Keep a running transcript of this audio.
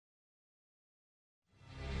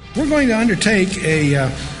We're going to undertake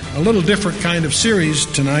a little different kind of series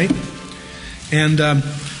tonight. And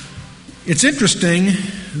it's interesting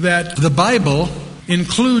that the Bible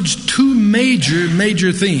includes two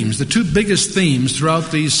major themes, the two biggest themes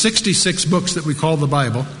throughout these 66 books that we call the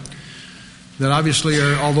Bible, that obviously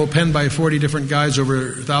are, although penned by 40 different guys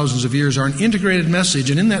over thousands of years, are an integrated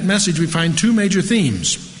message. And in that message we find two major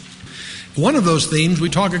themes. One of those themes we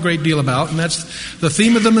talk a great deal about, and that's the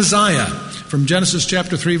theme of the Messiah. From Genesis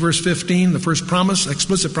chapter 3, verse 15, the first promise,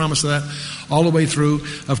 explicit promise of that, all the way through,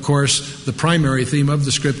 of course, the primary theme of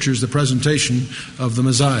the Scriptures, the presentation of the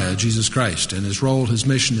Messiah, Jesus Christ, and his role, his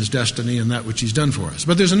mission, his destiny, and that which he's done for us.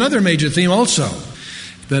 But there's another major theme also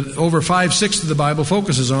that over 5/6 of the Bible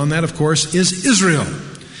focuses on. That, of course, is Israel.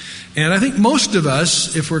 And I think most of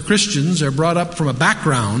us, if we're Christians, are brought up from a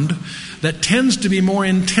background that tends to be more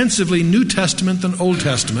intensively New Testament than Old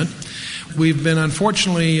Testament. We've been,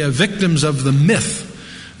 unfortunately, victims of the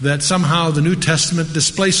myth that somehow the New Testament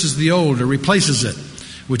displaces the Old or replaces it,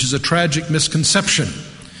 which is a tragic misconception.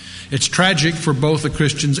 It's tragic for both the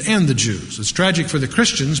Christians and the Jews. It's tragic for the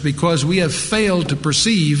Christians because we have failed to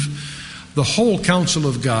perceive the whole counsel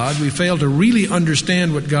of God. We fail to really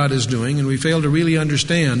understand what God is doing, and we fail to really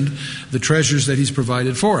understand the treasures that he's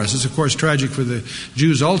provided for us. It's, of course, tragic for the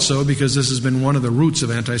Jews also because this has been one of the roots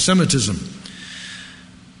of anti-Semitism.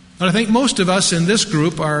 But I think most of us in this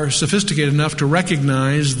group are sophisticated enough to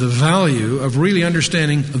recognize the value of really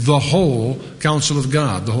understanding the whole counsel of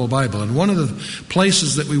God, the whole Bible. And one of the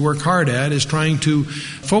places that we work hard at is trying to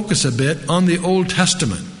focus a bit on the Old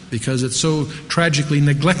Testament because it's so tragically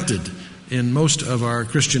neglected in most of our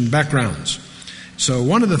Christian backgrounds. So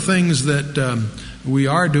one of the things that we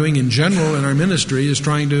are doing in general in our ministry is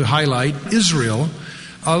trying to highlight Israel.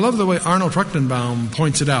 I love the way Arnold Fruchtenbaum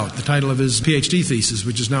points it out, the title of his PhD thesis,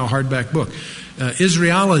 which is now a hardback book.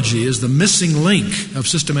 Israelology is the missing link of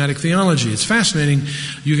systematic theology. It's fascinating.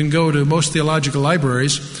 You can go to most theological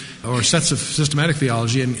libraries or sets of systematic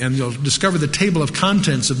theology and you'll discover the table of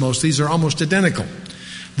contents of most. These are almost identical.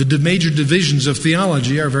 The major divisions of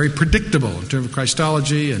theology are very predictable in terms of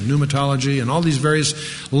Christology and pneumatology and all these various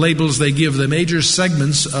labels they give the major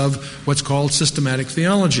segments of what's called systematic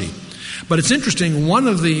theology. But it's interesting, one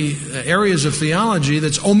of the areas of theology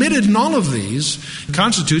that's omitted in all of these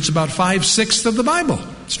constitutes about 5/6 of the Bible,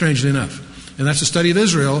 strangely enough. And that's the study of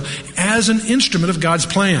Israel as an instrument of God's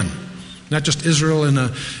plan. Not just Israel in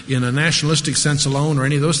a nationalistic sense alone or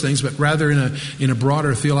any of those things, but rather in a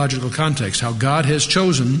broader theological context. How God has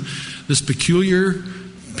chosen this peculiar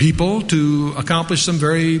people to accomplish some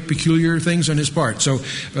very peculiar things on his part. So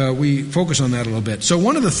we focus on that a little bit. So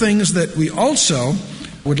one of the things that we also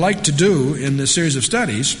would like to do in this series of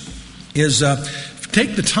studies is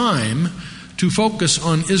take the time to focus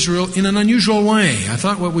on Israel in an unusual way. I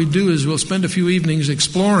thought what we'd do is we'll spend a few evenings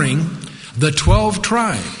exploring the 12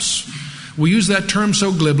 tribes. We use that term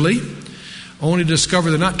so glibly, only to discover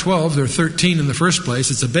they're not 12, they're 13 in the first place.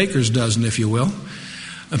 It's a baker's dozen, if you will.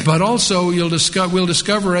 But also we'll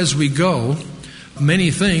discover as we go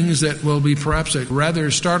many things that will be perhaps a rather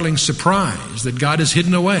startling surprise that God has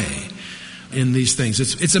hidden away in these things.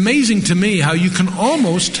 It's amazing to me how you can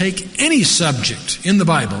almost take any subject in the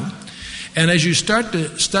Bible, and as you start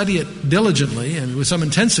to study it diligently and with some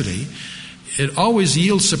intensity, it always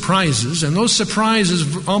yields surprises, and those surprises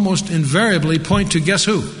almost invariably point to guess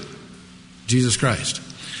who? Jesus Christ.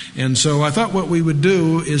 And so I thought what we would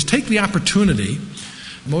do is take the opportunity.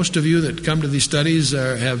 Most of you that come to these studies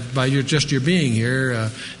have, by just your being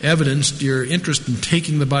here, evidenced your interest in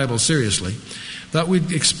taking the Bible seriously. Thought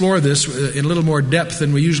we'd explore this in a little more depth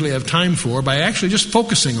than we usually have time for by actually just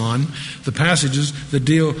focusing on the passages that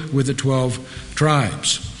deal with the 12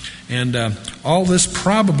 tribes. And all this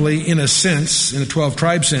probably in a sense, in a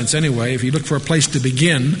 12-tribe sense anyway, if you look for a place to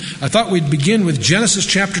begin, I thought we'd begin with Genesis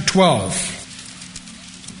chapter 12.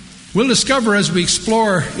 We'll discover as we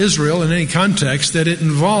explore Israel in any context that it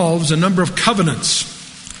involves a number of covenants.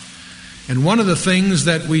 And one of the things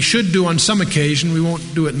that we should do on some occasion, we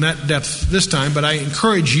won't do it in that depth this time, but I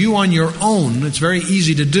encourage you on your own, it's very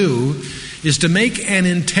easy to do, is to make an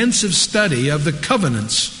intensive study of the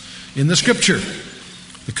covenants in the Scripture.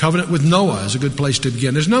 The covenant with Noah is a good place to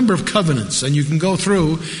begin. There's a number of covenants, and you can go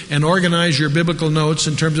through and organize your biblical notes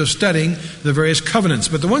in terms of studying the various covenants.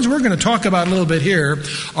 But the ones we're going to talk about a little bit here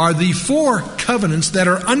are the 4 covenants that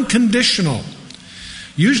are unconditional.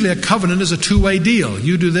 Usually a covenant is a two-way deal.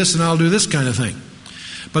 You do this and I'll do this kind of thing.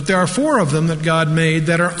 But there are 4 of them that God made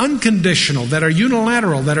that are unconditional, that are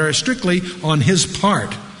unilateral, that are strictly on his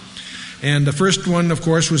part. And the first one, of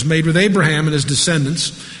course, was made with Abraham and his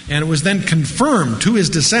descendants, and it was then confirmed to his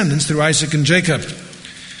descendants through Isaac and Jacob.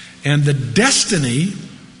 And the destiny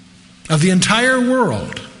of the entire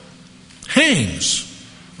world hangs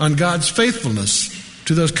on God's faithfulness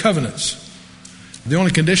to those covenants. The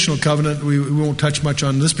only conditional covenant we won't touch much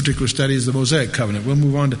on this particular study is the Mosaic covenant. We'll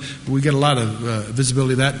move on to, we get a lot of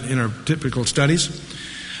visibility of that in our typical studies.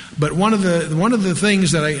 But one of the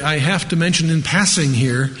things that I have to mention in passing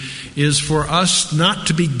here is for us not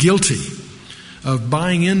to be guilty of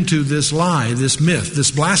buying into this lie, this myth,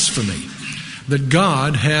 this blasphemy, that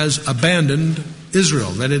God has abandoned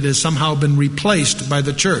Israel, that it has somehow been replaced by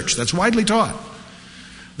the church. That's widely taught.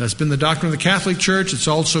 That's been the doctrine of the Catholic Church. It's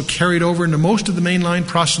also carried over into most of the mainline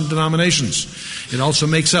Protestant denominations. It also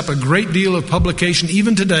makes up a great deal of publication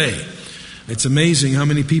even today. It's amazing how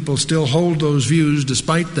many people still hold those views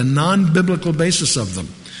despite the non-biblical basis of them.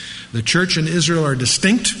 The church and Israel are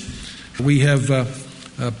distinct. We have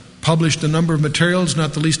published a number of materials,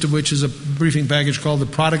 not the least of which is a briefing package called The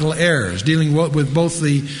Prodigal Heirs, dealing with both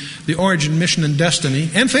the origin, mission, and destiny,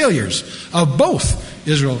 and failures of both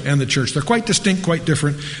Israel and the church. They're quite distinct, quite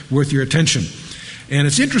different, worth your attention. And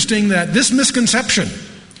it's interesting that this misconception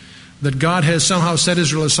that God has somehow set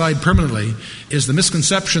Israel aside permanently is the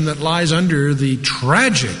misconception that lies under the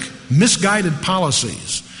tragic, misguided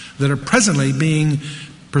policies that are presently being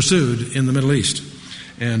pursued in the Middle East.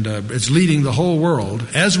 And it's leading the whole world,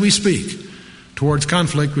 as we speak, towards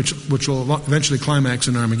conflict which will eventually climax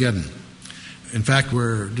in Armageddon. In fact,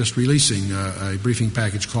 we're just releasing a briefing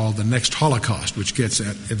package called The Next Holocaust, which gets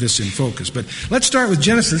at this in focus. But let's start with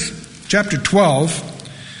Genesis chapter 12,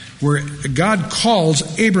 where God calls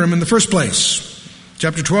Abram in the first place.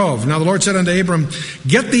 Chapter 12, now the Lord said unto Abram,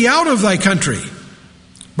 get thee out of thy country.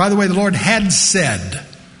 By the way, the Lord had said.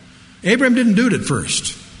 Abram didn't do it at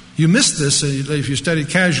first. You missed this if you studied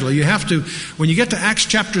casually. You have to, when you get to Acts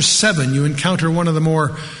chapter 7, you encounter one of the more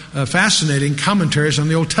fascinating commentaries on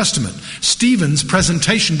the Old Testament. Stephen's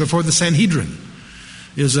presentation before the Sanhedrin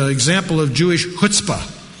is an example of Jewish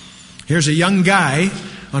chutzpah. Here's a young guy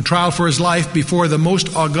on trial for his life before the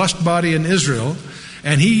most august body in Israel,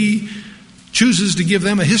 and he chooses to give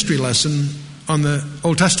them a history lesson on the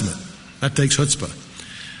Old Testament. That takes chutzpah.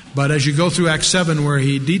 But as you go through Acts 7 where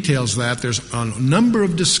he details that, there's a number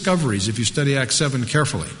of discoveries if you study Acts 7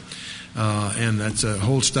 carefully. And that's a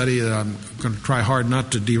whole study that I'm going to try hard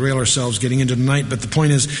not to derail ourselves getting into tonight. But the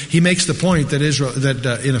point is, he makes the point that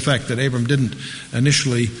in effect, that Abram didn't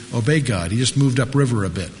initially obey God. He just moved upriver a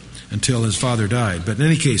bit until his father died. But in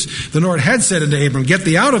any case, the Lord had said unto Abram, get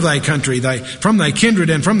thee out of thy country, from thy kindred,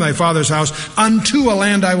 and from thy father's house, unto a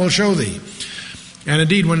land I will show thee. And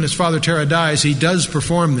indeed, when his father Terah dies, he does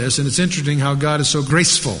perform this, and it's interesting how God is so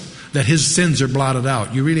graceful that his sins are blotted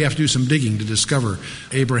out. You really have to do some digging to discover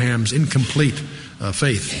Abraham's incomplete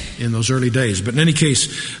faith in those early days. But in any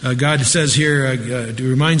case, God says here,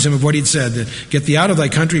 reminds him of what he'd said, that get thee out of thy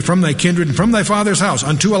country, from thy kindred, and from thy father's house,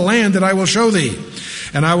 unto a land that I will show thee.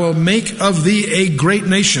 And I will make of thee a great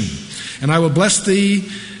nation. And I will bless thee,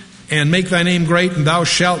 and make thy name great, and thou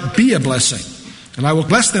shalt be a blessing. And I will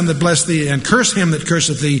bless them that bless thee, and curse him that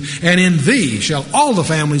curseth thee, and in thee shall all the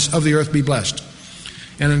families of the earth be blessed.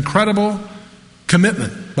 An incredible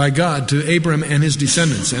commitment by God to Abram and his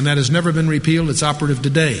descendants, and that has never been repealed. It's operative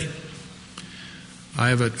today. I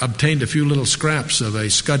have obtained a few little scraps of a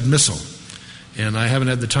Scud missile, and I haven't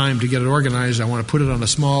had the time to get it organized. I want to put it on a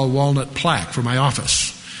small walnut plaque for my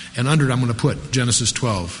office, and under it I'm going to put Genesis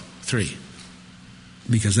 12:3.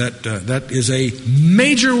 Because that is a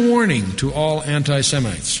major warning to all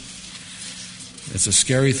anti-Semites. It's a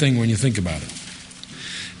scary thing when you think about it.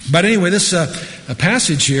 But anyway, this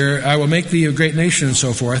passage here, I will make thee a great nation and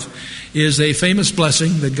so forth, is a famous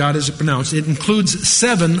blessing that God has pronounced. It includes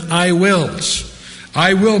 7 I wills.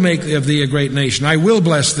 I will make of thee a great nation. I will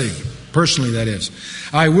bless thee. Personally, that is.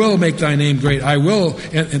 I will make thy name great. I will,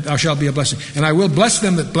 and thou shalt be a blessing. And I will bless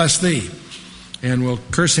them that bless thee, and will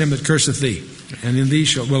curse him that curseth thee. And in thee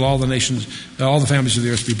will all the nations, all the families of the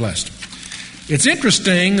earth be blessed. It's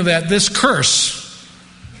interesting that this curse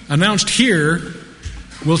announced here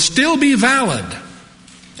will still be valid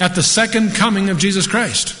at the second coming of Jesus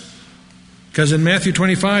Christ. Because in Matthew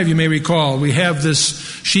 25, you may recall, we have this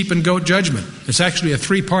sheep and goat judgment. It's actually a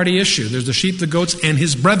 3-party issue. There's the sheep, the goats, and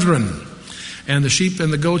his brethren. And the sheep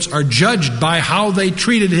and the goats are judged by how they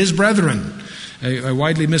treated his brethren. A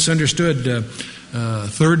widely misunderstood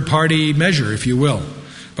third-party measure, if you will,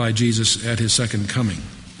 by Jesus at his second coming.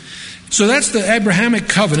 So that's the Abrahamic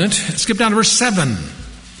covenant. Skip down to verse 7.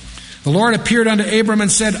 The Lord appeared unto Abram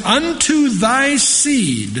and said, unto thy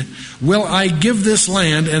seed will I give this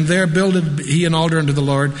land, and there builded he an altar unto the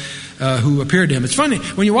Lord who appeared to him. It's funny,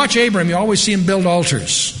 when you watch Abram, you always see him build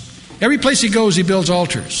altars. Every place he goes, he builds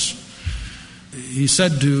altars. He's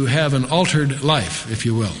said to have an altered life, if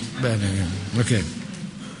you will. Okay.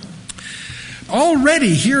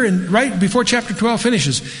 Already here, right before chapter 12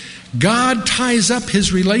 finishes, God ties up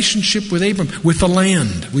his relationship with Abram with the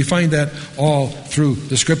land. We find that all through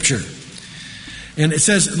the Scripture. And it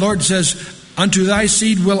says, the Lord says, unto thy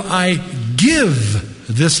seed will I give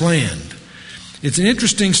this land. It's an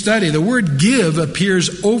interesting study. The word give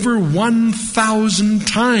appears over 1,000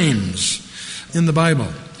 times in the Bible.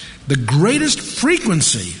 The greatest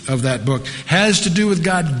frequency of that book has to do with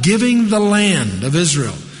God giving the land of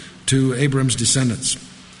Israel to Abram's descendants.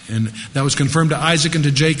 And that was confirmed to Isaac and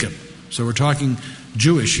to Jacob. So we're talking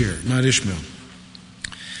Jewish here, not Ishmael.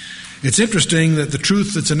 It's interesting that the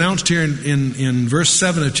truth that's announced here in verse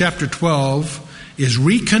 7 of chapter 12 is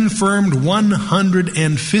reconfirmed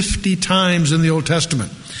 150 times in the Old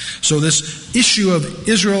Testament. So this issue of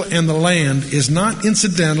Israel and the land is not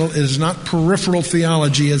incidental, it is not peripheral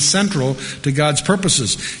theology, it's central to God's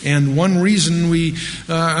purposes. And one reason we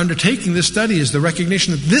are undertaking this study is the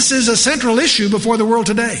recognition that this is a central issue before the world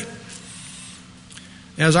today.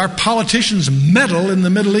 As our politicians meddle in the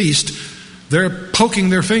Middle East, they're poking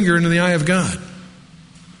their finger into the eye of God.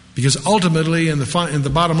 Because ultimately, in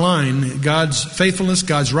the bottom line, God's faithfulness,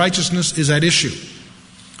 God's righteousness is at issue.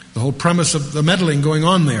 The whole premise of the meddling going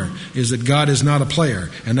on there is that God is not a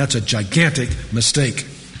player, and that's a gigantic mistake.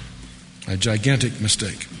 A gigantic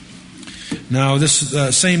mistake. Now, this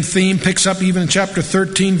same theme picks up even in chapter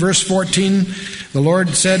 13, verse 14. The Lord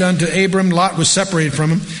said unto Abram, Lot was separated from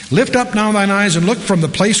him, lift up now thine eyes and look from the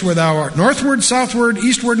place where thou art, northward, southward,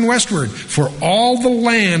 eastward, and westward. For all the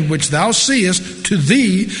land which thou seest, to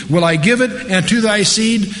thee will I give it, and to thy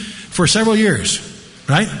seed for several years.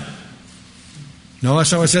 Right? No,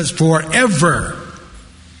 that's not what it says. Forever.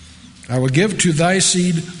 I will give to thy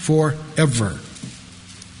seed forever.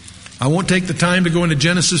 I won't take the time to go into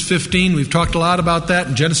Genesis 15. We've talked a lot about that.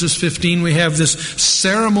 In Genesis 15, we have this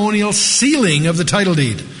ceremonial sealing of the title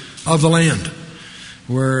deed of the land,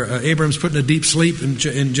 where Abram's put in a deep sleep in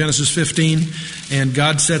Genesis 15, and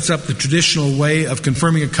God sets up the traditional way of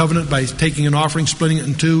confirming a covenant by taking an offering, splitting it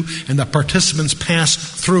in two, and the participants pass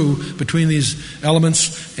through between these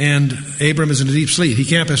elements, and Abram is in a deep sleep. He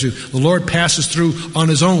can't pass through. The Lord passes through on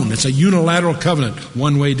his own. It's a unilateral covenant,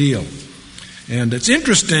 one-way deal. And it's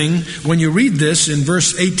interesting when you read this in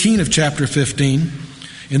verse 18 of chapter 15,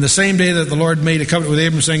 in the same day that the Lord made a covenant with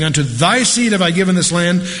Abram, saying, unto thy seed have I given this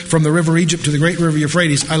land from the river Egypt to the great river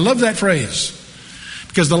Euphrates. I love that phrase,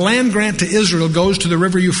 because the land grant to Israel goes to the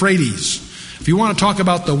river Euphrates. If you want to talk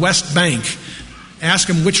about the West Bank, ask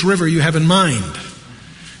them which river you have in mind.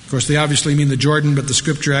 Of course, they obviously mean the Jordan, but the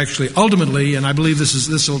Scripture actually ultimately, and I believe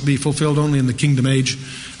this will be fulfilled only in the kingdom age,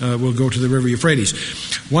 will go to the river Euphrates.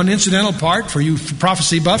 One incidental part for you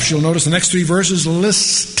prophecy buffs, you'll notice the next three verses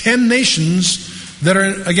lists 10 nations that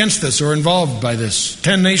are against this or involved by this.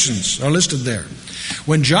 10 nations are listed there.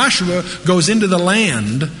 When Joshua goes into the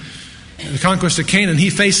land, the conquest of Canaan, he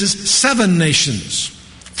faces 7 nations.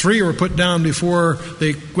 3 were put down before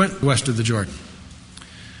they went west of the Jordan.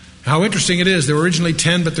 How interesting it is. There were originally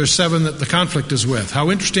 10, but there's 7 that the conflict is with.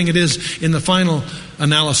 How interesting it is in the final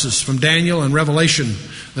analysis from Daniel and Revelation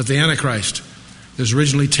that the Antichrist, there's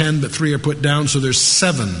originally 10, but 3 are put down, so there's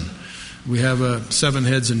 7. We have 7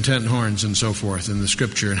 heads and 10 horns and so forth in the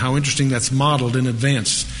Scripture. And how interesting that's modeled in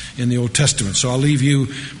advance in the Old Testament. So I'll leave you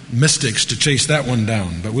mystics to chase that one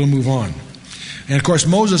down, but we'll move on. And of course,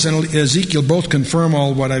 Moses and Ezekiel both confirm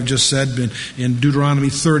all what I've just said in Deuteronomy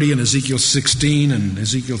 30 and Ezekiel 16 and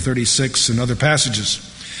Ezekiel 36 and other passages.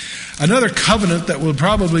 Another covenant that will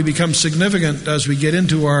probably become significant as we get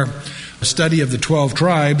into our study of the 12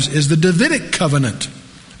 tribes is the Davidic covenant.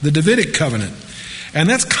 The Davidic covenant. And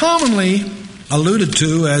that's commonly alluded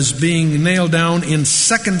to as being nailed down in 2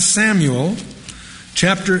 Samuel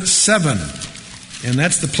chapter 7. And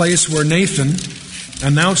that's the place where Nathan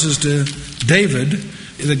announces to David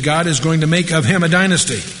that God is going to make of him a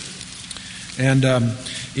dynasty. And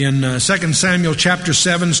in 2 Samuel chapter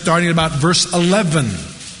 7, starting at about verse 11,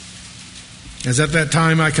 as at that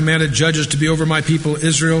time I commanded judges to be over my people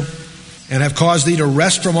Israel, and have caused thee to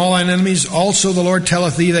rest from all thine enemies, also the Lord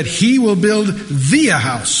telleth thee that he will build thee a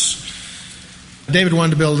house. David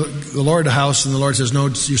wanted to build the Lord a house, and the Lord says, no,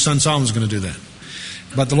 your son Solomon's going to do that.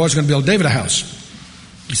 But the Lord's going to build David a house.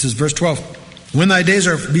 He says, verse 12, when thy days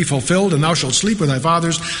are be fulfilled, and thou shalt sleep with thy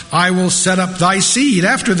fathers, I will set up thy seed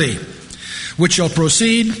after thee, which shall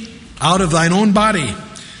proceed out of thine own body.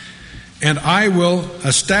 And I will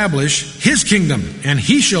establish his kingdom, and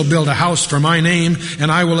he shall build a house for my name,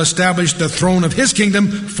 and I will establish the throne of his kingdom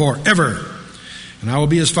forever. And I will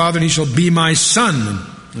be his father, and he shall be my son,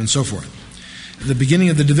 and so forth. the beginning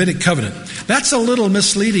of the Davidic covenant. That's a little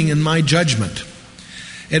misleading in my judgment.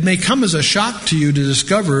 It may come as a shock to you to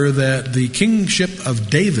discover that the kingship of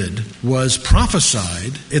David was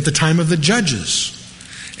prophesied at the time of the judges.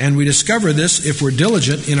 And we discover this if we're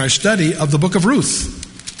diligent in our study of the book of Ruth.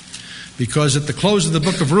 Because at the close of the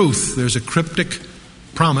book of Ruth, there's a cryptic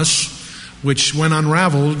promise which, when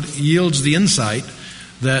unraveled, yields the insight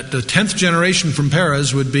that the 10th generation from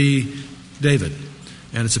Perez would be David.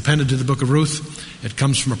 And it's appended to the book of Ruth. It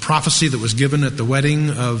comes from a prophecy that was given at the wedding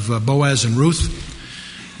of Boaz and Ruth.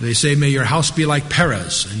 They say, may your house be like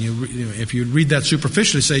Perez. And if you read that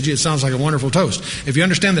superficially, say, gee, it sounds like a wonderful toast. If you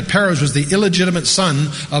understand that Perez was the illegitimate son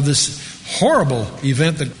of this horrible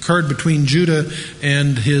event that occurred between Judah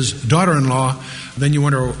and his daughter-in-law, then you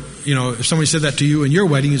wonder, if somebody said that to you in your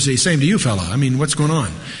wedding, you'd say, same to you, fella. I mean, what's going on?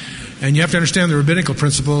 And you have to understand the rabbinical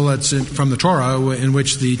principle that's from the Torah, in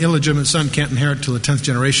which the illegitimate son can't inherit till the 10th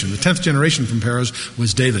generation. The 10th generation from Perez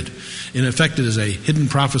was David. In effect, it is a hidden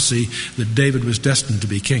prophecy that David was destined to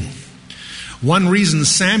be king. One reason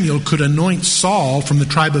Samuel could anoint Saul from the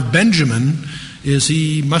tribe of Benjamin is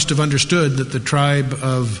he must have understood that the tribe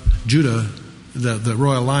of Judah, the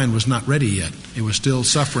royal line, was not ready yet. It was still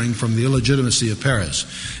suffering from the illegitimacy of Perez,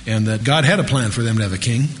 and that God had a plan for them to have a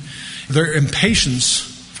king. Their impatience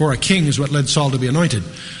for a king is what led Saul to be anointed.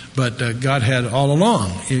 But God had all along,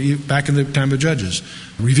 back in the time of Judges,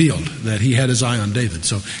 revealed that he had his eye on David.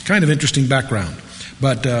 So kind of interesting background.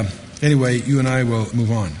 But anyway, you and I will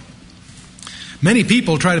move on. Many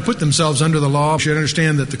people try to put themselves under the law. You should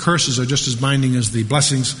understand that the curses are just as binding as the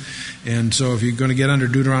blessings. And so if you're going to get under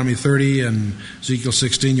Deuteronomy 30 and Ezekiel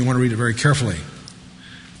 16, you want to read it very carefully.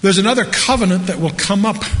 There's another covenant that will come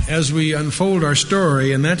up as we unfold our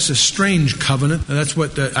story, and that's a strange covenant. And that's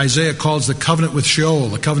what Isaiah calls the covenant with Sheol,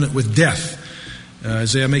 the covenant with death.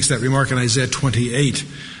 Isaiah makes that remark in Isaiah 28.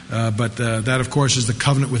 But that, of course, is the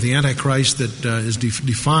covenant with the Antichrist that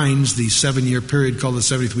defines the 7-year period called the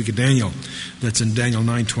 70th week of Daniel. That's in Daniel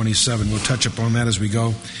 9:27. We'll touch upon that as we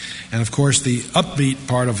go. And, of course, the upbeat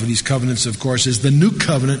part of these covenants, of course, is the new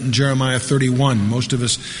covenant in Jeremiah 31. Most of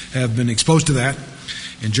us have been exposed to that.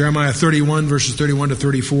 In Jeremiah 31, verses 31 to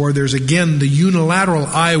 34, there's again the unilateral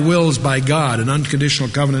I wills by God, an unconditional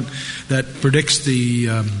covenant that predicts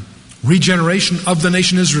the regeneration of the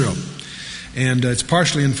nation Israel. And it's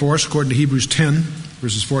partially enforced according to Hebrews 10,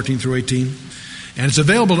 verses 14 through 18. And it's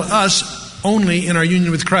available to us only in our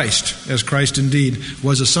union with Christ, as Christ indeed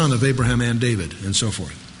was a son of Abraham and David, and so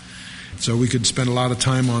forth. So we could spend a lot of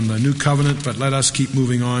time on the new covenant, but let us keep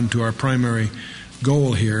moving on to our primary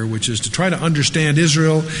goal here, which is to try to understand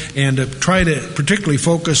Israel and to try to particularly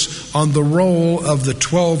focus on the role of the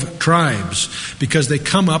 12 tribes, because they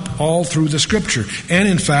come up all through the Scripture, and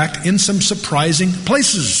in fact in some surprising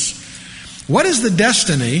places. What is the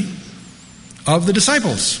destiny of the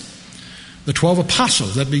disciples? The 12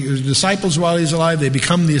 apostles, that be disciples while he's alive, they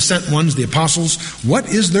become the sent ones, the apostles. What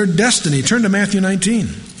is their destiny? Turn to Matthew 19.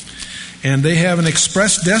 And they have an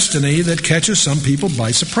express destiny that catches some people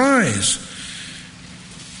by surprise.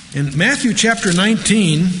 In Matthew chapter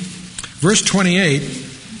 19, verse 28,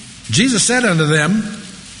 Jesus said unto them,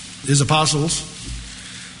 his apostles,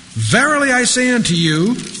 verily I say unto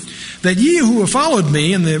you, that ye who have followed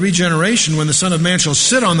me in the regeneration, when the Son of Man shall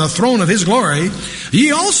sit on the throne of his glory,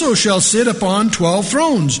 ye also shall sit upon 12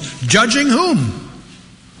 thrones, judging whom?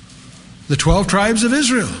 The 12 tribes of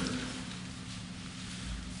Israel.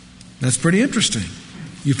 That's pretty interesting.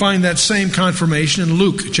 You find that same confirmation in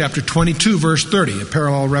Luke chapter 22, verse 30, a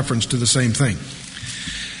parallel reference to the same thing.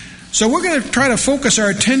 So we're going to try to focus our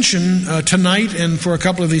attention tonight and for a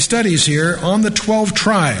couple of these studies here on the 12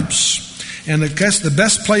 tribes. And I guess the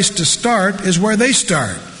best place to start is where they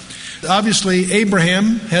start. Obviously,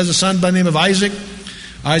 Abraham has a son by the name of Isaac.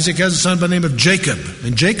 Isaac has a son by the name of Jacob.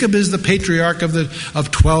 And Jacob is the patriarch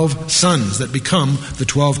of 12 sons that become the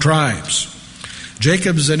 12 tribes.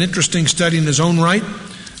 Jacob is an interesting study in his own right.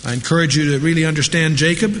 I encourage you to really understand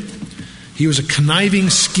Jacob. He was a conniving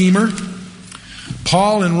schemer.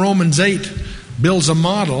 Paul in Romans 8 builds a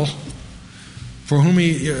model for whom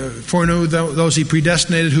he foreknew those he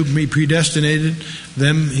predestinated, whom he predestinated,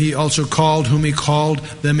 them he also called, whom he called,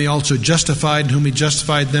 them he also justified, whom he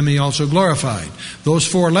justified, them he also glorified. Those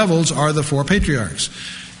 4 levels are the 4 patriarchs.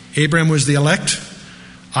 Abraham was the elect,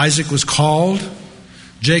 Isaac was called,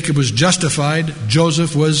 Jacob was justified,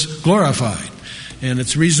 Joseph was glorified. And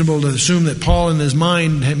it's reasonable to assume that Paul in his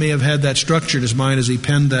mind may have had that structure in his mind as he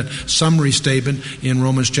penned that summary statement in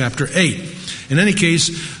Romans chapter 8. In any case,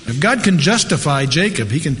 if God can justify Jacob,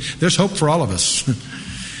 there's hope for all of us.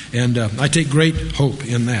 And I take great hope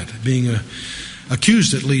in that, being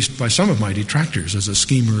accused at least by some of my detractors as a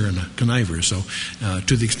schemer and a conniver. So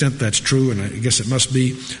to the extent that's true, and I guess it must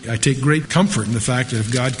be, I take great comfort in the fact that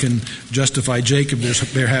if God can justify Jacob, there's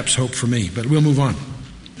perhaps hope for me. But we'll move on.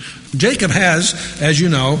 Jacob has, as you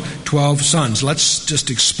know, 12 sons. Let's just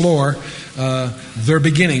explore their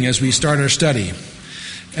beginning as we start our study.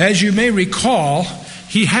 As you may recall,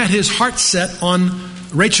 he had his heart set on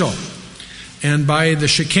Rachel. And by the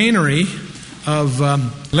chicanery of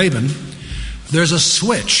Laban, there's a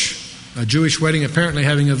switch. A Jewish wedding apparently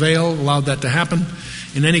having a veil allowed that to happen.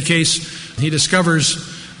 In any case, he discovers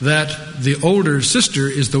that the older sister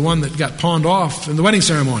is the one that got pawned off in the wedding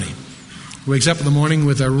ceremony. Wakes up in the morning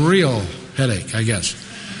with a real headache, I guess.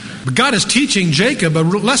 But God is teaching Jacob a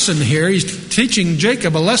lesson here. He's teaching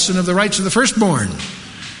Jacob a lesson of the rights of the firstborn.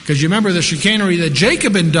 Because you remember the chicanery that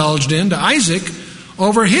Jacob indulged in to Isaac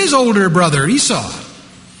over his older brother Esau.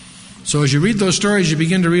 So as you read those stories, you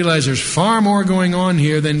begin to realize there's far more going on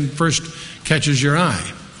here than first catches your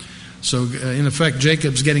eye. So in effect,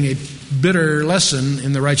 Jacob's getting a bitter lesson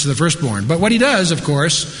in the rights of the firstborn. But what he does, of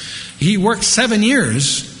course, he works 7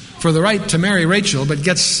 years for the right to marry Rachel, but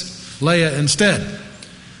gets Leah instead.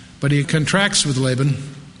 But he contracts with Laban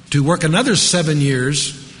to work another 7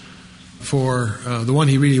 years for the one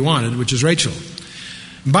he really wanted, which is Rachel.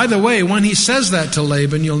 By the way, when he says that to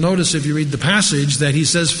Laban, you'll notice if you read the passage that he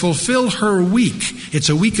says, fulfill her week. It's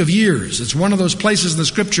a week of years. It's one of those places in the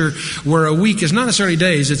Scripture where a week is not necessarily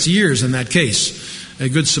days, it's years in that case. A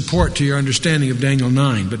good support to your understanding of Daniel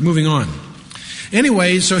 9. But moving on.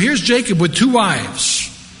 Anyway, so here's Jacob with 2 wives,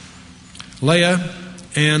 Leah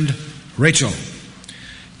and Rachel.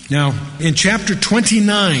 Now, in chapter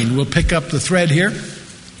 29, we'll pick up the thread here.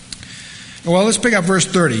 Well, let's pick up verse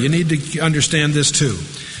 30. You need to understand this too.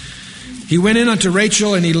 He went in unto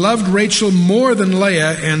Rachel, and he loved Rachel more than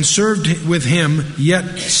Leah, and served with him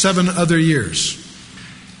yet 7 other years.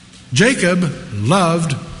 Jacob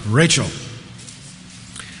loved Rachel.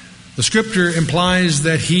 The Scripture implies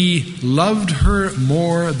that he loved her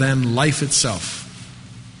more than life itself.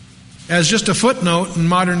 As just a footnote in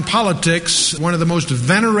modern politics, one of the most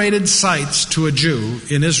venerated sites to a Jew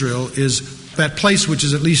in Israel is that place which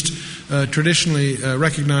is at least traditionally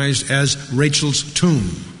recognized as Rachel's tomb,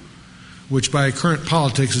 which by current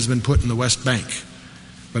politics has been put in the West Bank.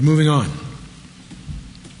 But moving on.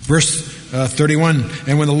 Verse 31,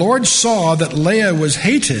 and when the Lord saw that Leah was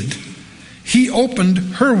hated, he opened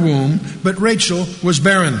her womb, but Rachel was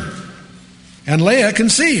barren. And Leah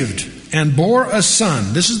conceived and bore a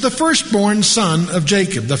son. This is the firstborn son of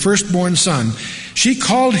Jacob, the firstborn son. She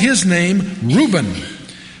called his name Reuben.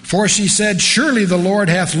 For she said, surely the Lord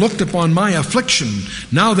hath looked upon my affliction.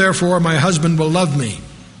 Now therefore my husband will love me.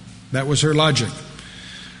 That was her logic.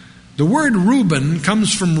 The word Reuben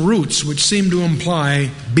comes from roots which seem to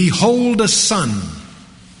imply, behold a son.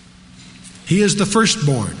 He is the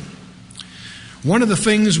firstborn. One of the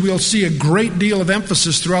things we'll see a great deal of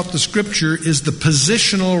emphasis throughout the Scripture is the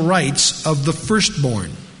positional rights of the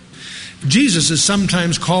firstborn. Jesus is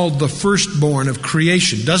sometimes called the firstborn of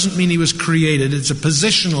creation. Doesn't mean he was created. It's a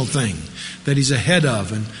positional thing that he's ahead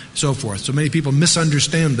of and so forth. So many people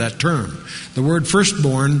misunderstand that term. The word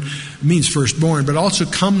firstborn means firstborn, but also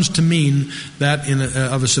comes to mean that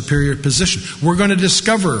of a superior position. We're going to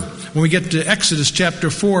discover when we get to Exodus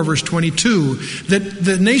chapter 4, verse 22, that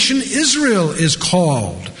the nation Israel is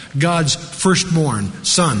called God's firstborn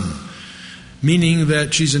son. Meaning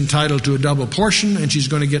that she's entitled to a double portion, and she's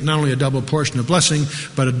going to get not only a double portion of blessing,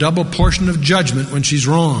 but a double portion of judgment when she's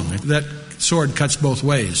wrong. That sword cuts both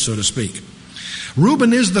ways, so to speak.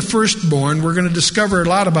 Reuben is the firstborn. We're going to discover a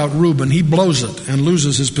lot about Reuben. He blows it and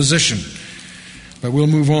loses his position. But we'll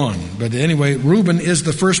move on. But anyway, Reuben is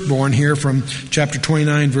the firstborn here from chapter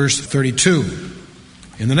 29, verse 32.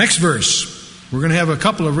 In the next verse, we're going to have a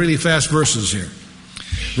couple of really fast verses here.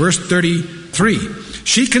 Verse 33.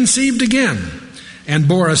 She conceived again and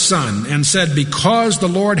bore a son, and said, because the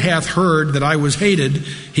Lord hath heard that I was hated,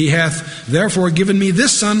 he hath therefore given me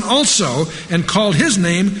this son also, and called his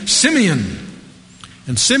name Simeon.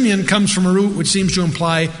 And Simeon comes from a root which seems to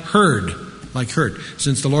imply heard, like heard,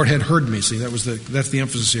 since the Lord had heard me. See, that's the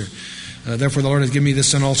emphasis here. Therefore the Lord hath given me this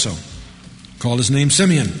son also. Called his name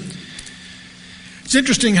Simeon. It's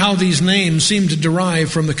interesting how these names seem to derive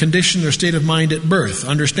from the condition or state of mind at birth.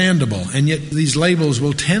 Understandable. And yet these labels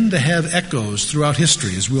will tend to have echoes throughout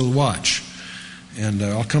history, as we'll watch. And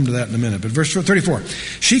I'll come to that in a minute. But verse 34.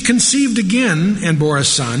 She conceived again and bore a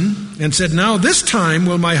son, and said, now this time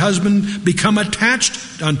will my husband become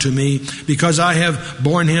attached unto me, because I have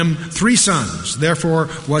borne him 3 sons. Therefore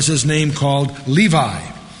was his name called Levi.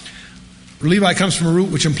 Levi comes from a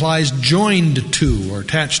root which implies joined to or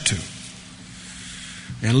attached to.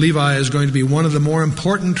 And Levi is going to be one of the more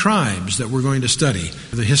important tribes that we're going to study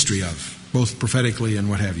the history of, both prophetically and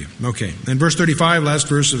what have you. Okay, and verse 35, last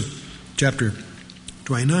verse of chapter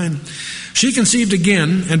 29. She conceived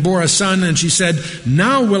again and bore a son, and she said,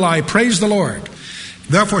 "Now will I praise the Lord."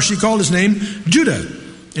 Therefore she called his name Judah,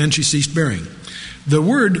 and she ceased bearing. The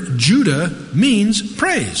word Judah means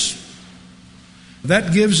praise.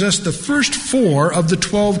 That gives us the first 4 of the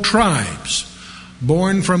 12 tribes,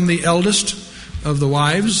 born from the eldest of the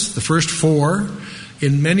wives, the first 4.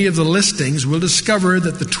 In many of the listings, we'll discover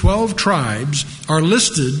that the 12 tribes are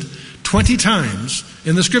listed 20 times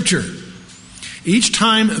in the Scripture. Each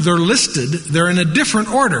time they're listed, they're in a different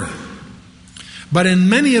order. But in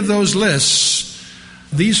many of those lists,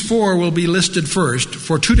 these 4 will be listed first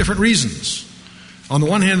for 2 different reasons. On the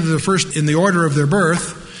one hand, they're first in the order of their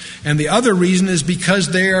birth, and the other reason is because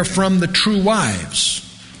they are from the true wives.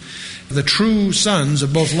 The true sons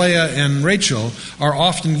of both Leah and Rachel are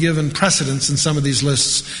often given precedence in some of these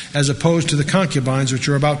lists as opposed to the concubines, which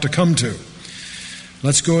we're about to come to.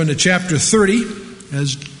 Let's go into chapter 30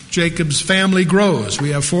 as Jacob's family grows. We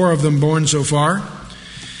have 4 of them born so far.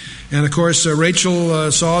 And of course,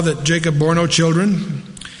 Rachel saw that Jacob bore no children.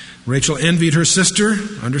 Rachel envied her sister,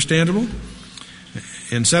 understandable,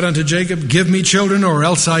 and said unto Jacob, "Give me children, or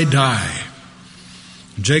else I die."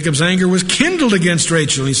 Jacob's anger was kindled against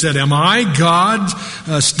Rachel. He said, "Am I God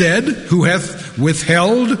stead, who hath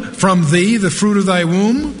withheld from thee the fruit of thy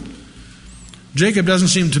womb?" Jacob doesn't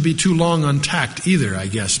seem to be too long on tact either, I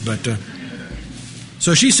guess.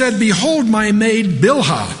 So she said, "Behold my maid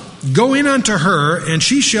Bilhah, go in unto her, and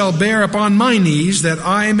she shall bear upon my knees, that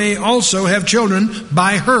I may also have children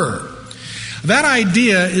by her." That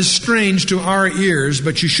idea is strange to our ears,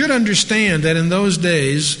 but you should understand that in those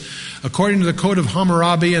days, according to the Code of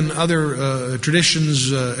Hammurabi and other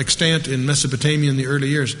traditions extant in Mesopotamia in the early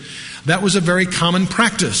years, that was a very common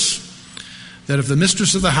practice. That if the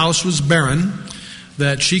mistress of the house was barren,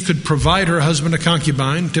 that she could provide her husband a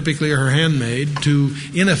concubine, typically her handmaid, to,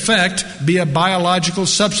 in effect, be a biological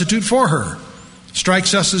substitute for her.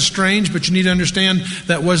 Strikes us as strange, but you need to understand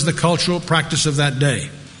that was the cultural practice of that day.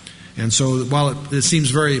 And so while it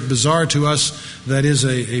seems very bizarre to us, that is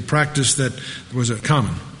a practice that was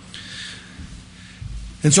common.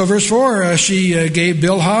 And so verse 4, she gave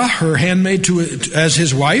Bilhah, her handmaid, as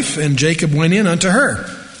his wife, and Jacob went in unto her.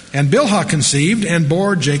 And Bilhah conceived and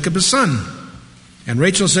bore Jacob a son. And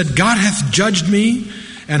Rachel said, "God hath judged me,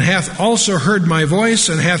 and hath also heard my voice,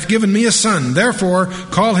 and hath given me a son. Therefore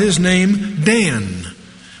call his name Dan,"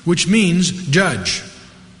 which means judge.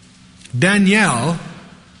 Daniel,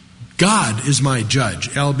 God is my judge,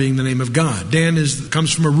 El being the name of God. Dan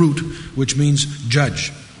comes from a root which means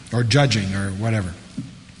judge, or judging, or whatever.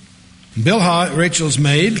 Bilhah, Rachel's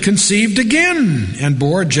maid, conceived again, and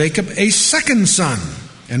bore Jacob a second son.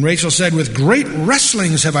 And Rachel said, "With great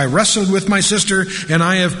wrestlings have I wrestled with my sister, and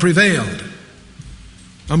I have prevailed."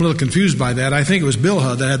 I'm a little confused by that. I think it was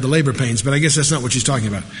Bilhah that had the labor pains, but I guess that's not what she's talking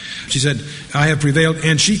about. She said, "I have prevailed,"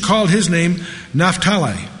 and she called his name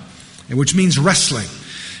Naphtali, which means wrestling.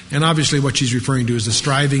 And obviously what she's referring to is the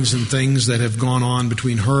strivings and things that have gone on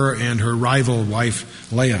between her and her rival wife,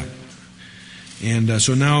 Leah. And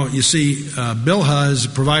so now you see Bilhah has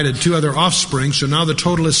provided 2 other offspring, so now the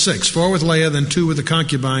total is 6. 4 with Leah, then 2 with the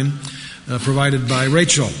concubine provided by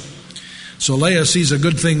Rachel. So Leah sees a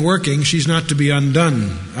good thing working. She's not to be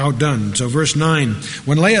outdone. So verse 9,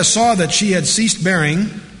 when Leah saw that she had ceased bearing,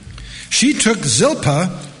 she took Zilpah,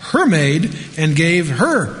 her maid, and gave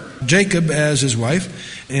her Jacob as his wife.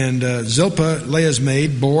 And Zilpah, Leah's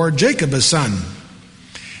maid, bore Jacob a son.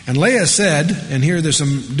 And Leah said, and here there's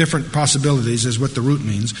some different possibilities as what the root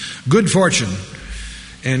means, "good fortune,"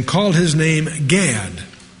 and called his name Gad.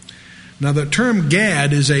 Now the term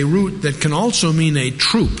Gad is a root that can also mean a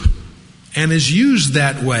troop, and is used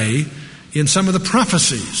that way in some of the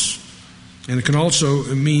prophecies. And it can also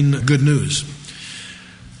mean good news.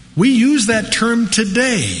 We use that term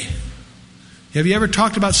today. Have you ever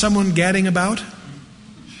talked about someone gadding about?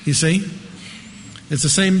 You see? It's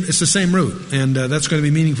the same root, and that's going to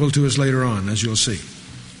be meaningful to us later on, as you'll see.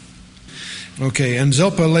 Okay, and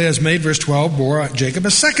Zilpah, Leah's maid, verse 12, bore Jacob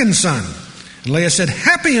a second son. And Leah said,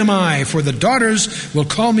 "Happy am I, for the daughters will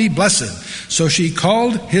call me blessed." So she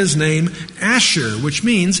called his name Asher, which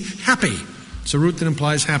means happy. It's a root that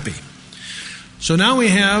implies happy. So now we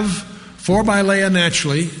have 4 by Leah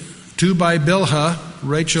naturally, 2 by Bilhah,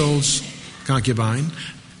 Rachel's concubine,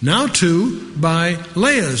 now 2 by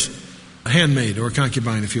Leah's handmaid, or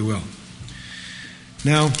concubine, if you will.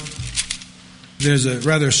 Now, There's a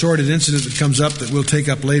rather sordid incident that comes up that we'll take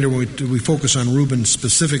up later when we focus on Reuben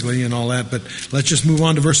specifically and all that, but let's just move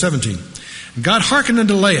on to verse 17. God hearkened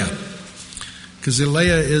unto Leah, because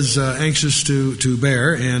Leah is anxious to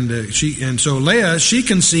bear, and so Leah, she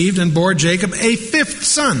conceived and bore Jacob a fifth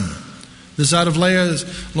son. This out of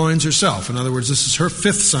Leah's loins herself. In other words, this is her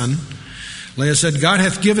fifth son. Leah said, God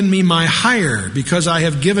hath given me my hire, because I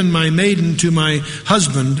have given my maiden to my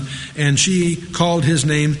husband, and she called his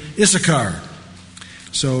name Issachar.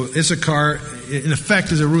 So Issachar, in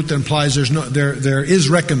effect, is a root that implies there is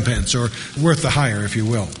recompense, or worth the hire, if you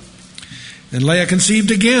will. And Leah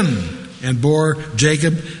conceived again, and bore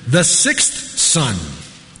Jacob the sixth son.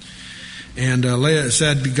 And Leah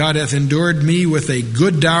said, God hath endured me with a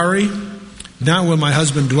good dowry. Now will my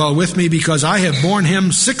husband dwell with me, because I have borne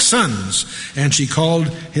him 6 sons. And she called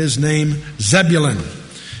his name Zebulun,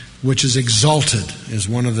 which is exalted, is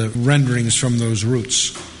one of the renderings from those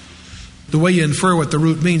roots. The way you infer what the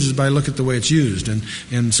root means is by looking at the way it's used.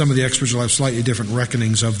 And some of the experts will have slightly different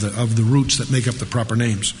reckonings of the roots that make up the proper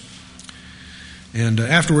names. And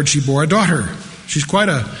afterwards she bore a daughter. She's quite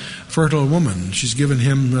a fertile woman. She's given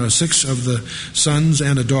him 6 of the sons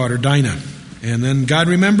and a daughter, Dinah. And then God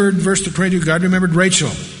remembered, verse 22, God remembered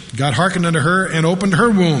Rachel. God hearkened unto her and opened her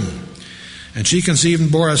womb. And she conceived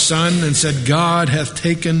and bore a son, and said, God hath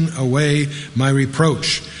taken away my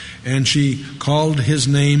reproach. And she called his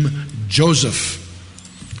name Joseph,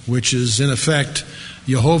 which is in effect,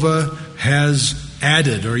 Jehovah has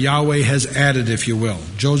added, or Yahweh has added, if you will.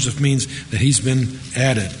 Joseph means that he's been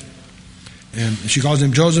added. And she calls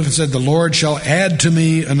him Joseph and said, the Lord shall add to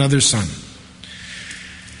me another son.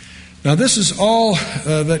 Now this is all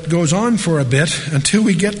that goes on for a bit until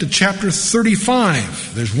we get to chapter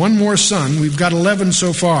 35. There's one more son. We've got 11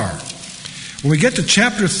 so far. When we get to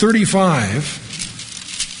chapter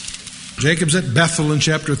 35, Jacob's at Bethel in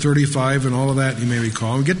chapter 35 and all of that, you may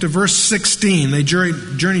recall. We get to verse 16. They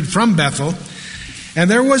journeyed from Bethel, and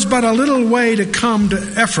there was but a little way to come to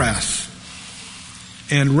Ephrath.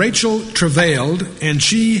 And Rachel travailed, and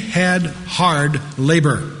she had hard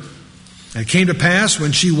labor. And it came to pass,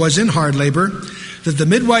 when she was in hard labor, that the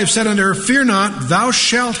midwife said unto her, fear not, thou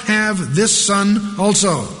shalt have this son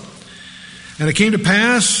also. And it came to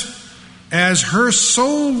pass, as her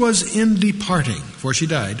soul was in departing, for she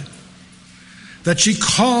died, that she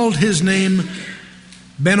called his name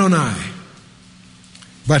Benoni.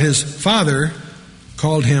 But his father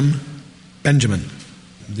called him Benjamin.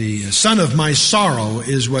 The son of my sorrow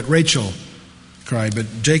is what Rachel cried, but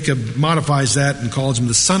Jacob modifies that and calls him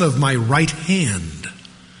the son of my right hand.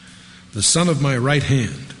 The son of my right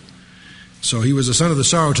hand. So he was the son of the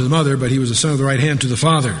sorrow to the mother, but he was the son of the right hand to the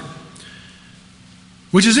father.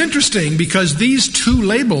 Which is interesting, because these 2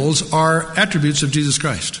 labels are attributes of Jesus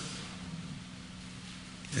Christ.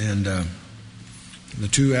 And the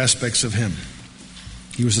 2 aspects of him.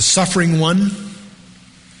 He was the suffering one,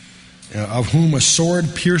 of whom a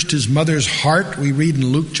sword pierced his mother's heart, we read in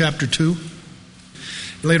Luke chapter 2.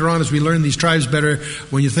 Later on, as we learn these tribes better,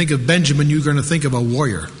 when you think of Benjamin, you're going to think of a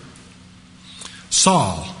warrior.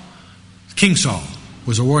 Saul, King Saul,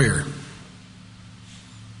 was a warrior.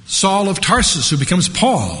 Saul of Tarsus, who becomes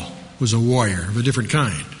Paul, was a warrior of a different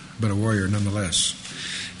kind, but a warrior nonetheless.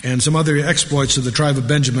 And some other exploits of the tribe of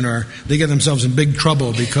Benjamin they get themselves in big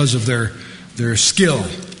trouble because of their skill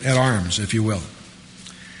at arms, if you will.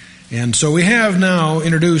 And so we have now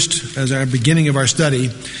introduced, as our beginning of our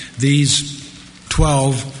study, these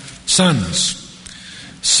 12 sons.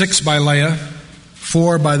 6 by Leah,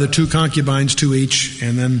 4 by the 2 concubines, 2 each,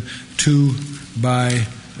 and then 2 by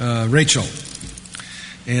Rachel.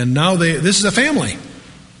 And now this is a family.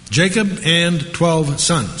 Jacob and 12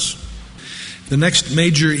 sons. The next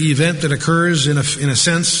major event that occurs, in a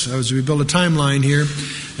sense, as we build a timeline here,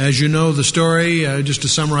 as you know the story, just to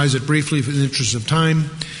summarize it briefly for the interest of time,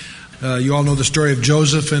 you all know the story of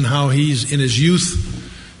Joseph and how he's in his youth.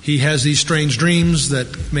 He has these strange dreams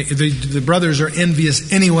that the brothers are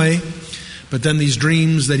envious anyway, but then these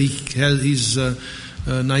dreams that he's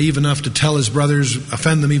naive enough to tell his brothers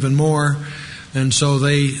offend them even more, and so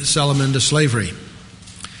they sell him into slavery.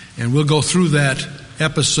 And we'll go through that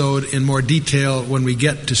episode in more detail when we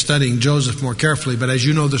get to studying Joseph more carefully. But as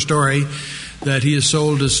you know the story, that he is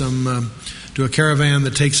sold to a caravan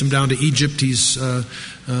that takes him down to Egypt. He's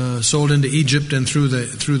sold into Egypt, and through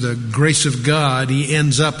the grace of God, he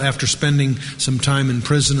ends up, after spending some time in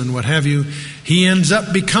prison and what have you, he ends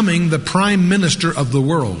up becoming the prime minister of the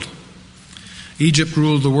world. Egypt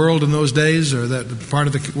ruled the world in those days, or that part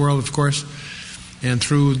of the world, of course. And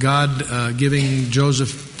through God giving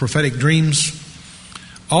Joseph prophetic dreams,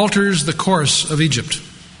 alters the course of Egypt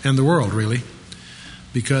and the world, really.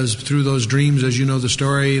 because through those dreams, as you know the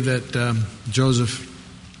story, that Joseph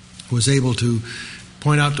was able to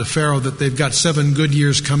point out to Pharaoh that they've got 7 good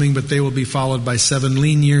years coming, but they will be followed by 7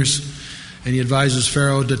 lean years. And he advises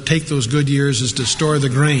Pharaoh to take those good years as to store the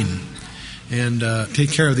grain and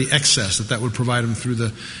take care of the excess that would provide him through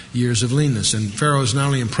the years of leanness. And Pharaoh is not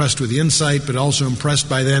only impressed with the insight, but also impressed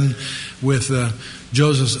by then with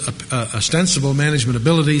Joseph's ostensible management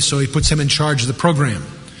ability, so he puts him in charge of the program.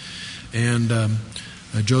 And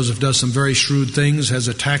Joseph does some very shrewd things, has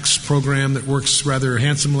a tax program that works rather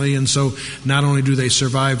handsomely, and so not only do they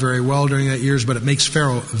survive very well during that years, but it makes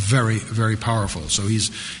Pharaoh very, very powerful. So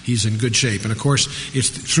he's in good shape. And of course, it's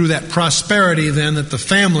through that prosperity then that the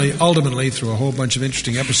family ultimately, through a whole bunch of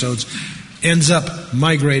interesting episodes, ends up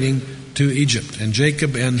migrating to Egypt. And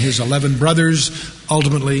Jacob and his 11 brothers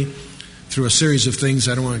ultimately, through a series of things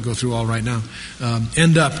I don't want to go through all right now,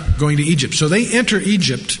 end up going to Egypt. So they enter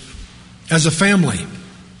Egypt as a family.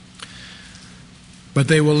 But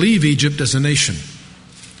they will leave Egypt as a nation.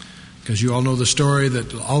 Because you all know the story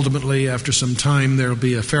that ultimately, after some time, there will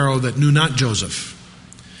be a Pharaoh that knew not Joseph.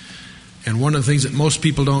 And one of the things that most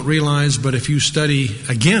people don't realize, but if you study,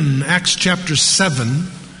 again, Acts chapter 7,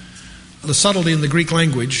 the subtlety in the Greek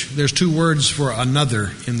language, there's 2 words for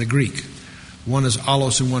another in the Greek. One is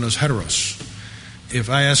allos and one is heteros. If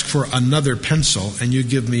I ask for another pencil and you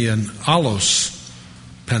give me an allos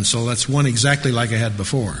pencil, that's one exactly like I had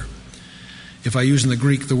before. If I use in the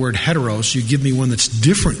Greek the word heteros, you give me one that's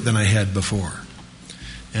different than I had before.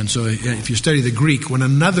 And so if you study the Greek, when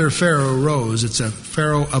another Pharaoh rose, it's a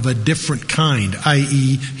Pharaoh of a different kind,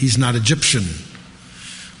 i.e., he's not Egyptian.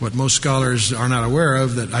 What most scholars are not aware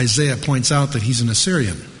of, that Isaiah points out that he's an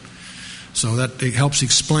Assyrian. So that helps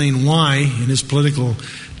explain why, in his political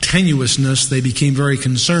tenuousness, they became very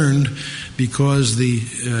concerned because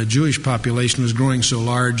the Jewish population was growing so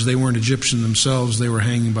large. They weren't Egyptian themselves. They were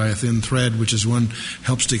hanging by a thin thread, which is one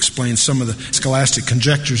helps to explain some of the scholastic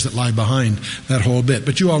conjectures that lie behind that whole bit.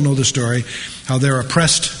 But you all know the story, how they're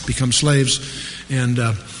oppressed, become slaves, and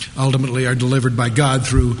ultimately are delivered by God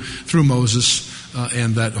through Moses,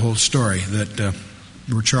 and that whole story that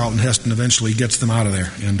where Charlton Heston eventually gets them out of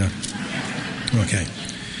there. And okay.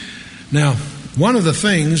 Now, one of the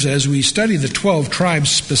things, as we study the 12 tribes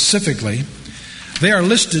specifically, they are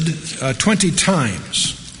listed 20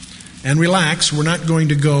 times. And relax, we're not going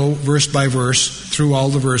to go verse by verse through all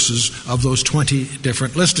the verses of those 20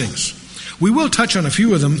 different listings. We will touch on a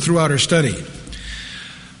few of them throughout our study.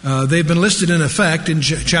 They've been listed in effect in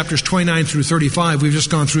chapters 29 through 35. We've just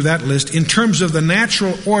gone through that list in terms of the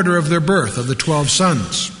natural order of their birth, of the 12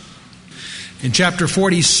 sons. In chapter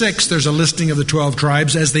 46, there's a listing of the 12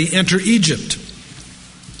 tribes as they enter Egypt.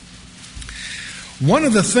 One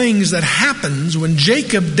of the things that happens when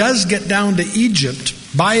Jacob does get down to Egypt,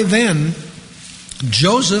 by then,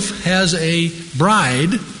 Joseph has a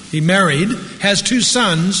bride, he married, has 2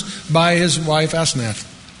 sons by his wife Asenath.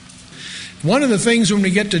 One of the things when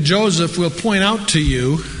we get to Joseph, we'll point out to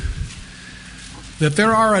you that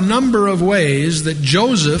there are a number of ways that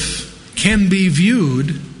Joseph can be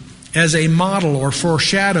viewed as a model or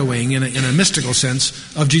foreshadowing in a mystical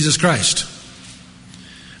sense of Jesus Christ.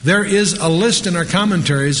 There is a list in our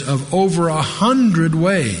commentaries of over 100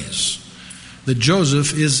 ways that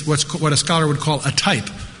Joseph is what a scholar would call a type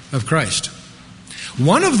of Christ.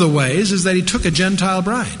 One of the ways is that he took a Gentile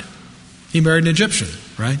bride. He married an Egyptian,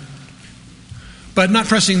 right? But not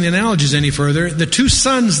pressing the analogies any further, the 2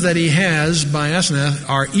 sons that he has by Asenath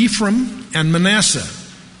are Ephraim and Manasseh.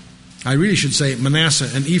 I really should say Manasseh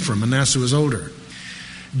and Ephraim. Manasseh was older.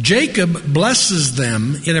 Jacob blesses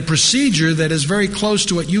them in a procedure that is very close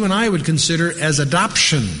to what you and I would consider as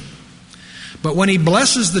adoption. But when he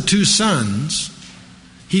blesses the 2 sons,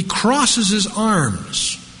 he crosses his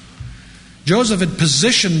arms. Joseph had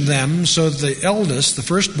positioned them so that the eldest, the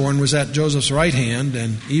firstborn, was at Joseph's right hand,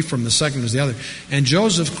 and Ephraim, the second, was the other. And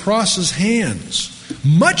Joseph crosses hands,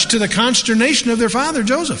 much to the consternation of their father,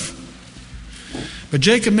 Joseph. But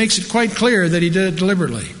Jacob makes it quite clear that he did it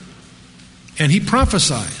deliberately. And he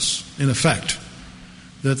prophesies, in effect,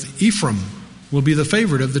 that Ephraim will be the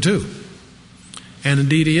favorite of the 2. And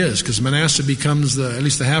indeed he is, because Manasseh becomes, at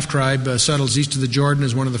least the half-tribe, settles east of the Jordan,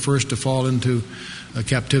 is one of the first to fall into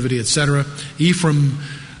captivity, etc. Ephraim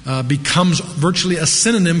becomes virtually a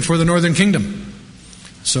synonym for the northern kingdom.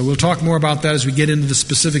 So we'll talk more about that as we get into the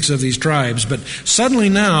specifics of these tribes. But suddenly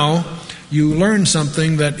now, you learn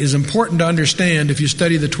something that is important to understand if you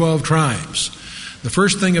study the 12 tribes. The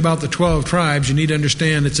first thing about the 12 tribes, you need to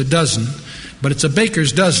understand it's a dozen, but it's a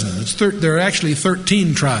baker's dozen. There are actually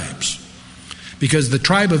 13 tribes, because the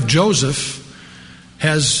tribe of Joseph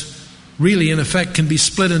has really, in effect, can be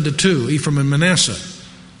split into 2, Ephraim and Manasseh.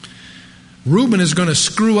 Reuben is going to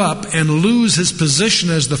screw up and lose his position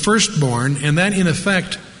as the firstborn, and that in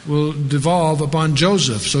effect will devolve upon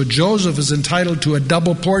Joseph. So Joseph is entitled to a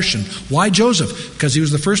double portion. Why Joseph? Because he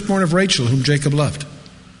was the firstborn of Rachel, whom Jacob loved.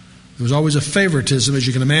 There was always a favoritism, as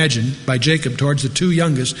you can imagine, by Jacob towards the two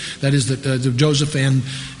youngest, that is, Joseph and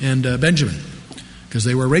Benjamin, because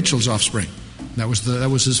they were Rachel's offspring. That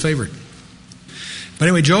was his favorite. But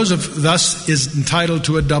anyway, Joseph thus is entitled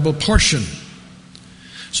to a double portion.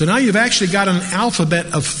 So now you've actually got an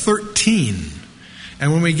alphabet of 13.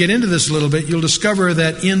 And when we get into this a little bit, you'll discover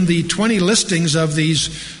that in the 20 listings of these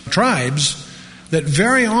tribes, that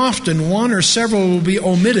very often one or several will be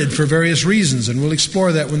omitted for various reasons, and we'll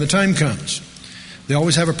explore that when the time comes. They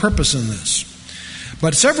always have a purpose in this.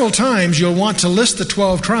 But several times you'll want to list the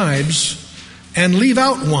 12 tribes and leave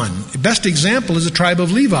out one. The best example is the tribe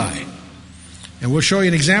of Levi. And we'll show you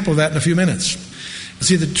an example of that in a few minutes.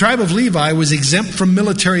 See, the tribe of Levi was exempt from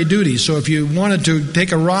military duty, so if you wanted to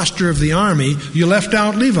take a roster of the army, you left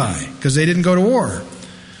out Levi, because they didn't go to war.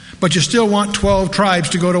 But you still want 12 tribes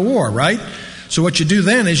to go to war, right? So what you do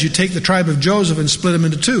then is you take the tribe of Joseph and split them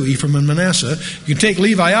into two, Ephraim and Manasseh. You take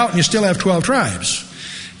Levi out and you still have 12 tribes.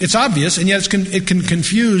 It's obvious, and yet it can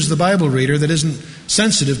confuse the Bible reader that isn't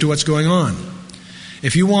sensitive to what's going on.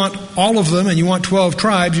 If you want all of them and you want 12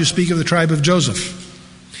 tribes, you speak of the tribe of Joseph.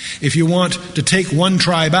 If you want to take one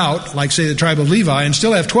tribe out, like say the tribe of Levi, and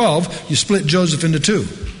still have 12, you split Joseph into two.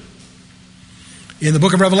 In the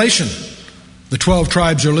book of Revelation, the 12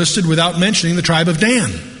 tribes are listed without mentioning the tribe of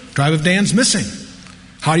Dan. The tribe of Dan's missing.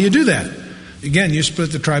 How do you do that? Again, you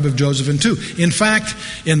split the tribe of Joseph in two. In fact,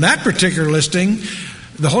 in that particular listing,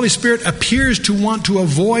 the Holy Spirit appears to want to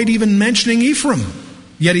avoid even mentioning Ephraim.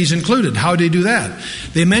 Yet he's included. How do they do that?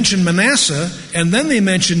 They mention Manasseh, and then they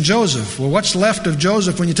mention Joseph. Well, what's left of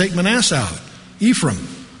Joseph when you take Manasseh out? Ephraim.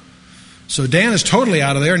 So Dan is totally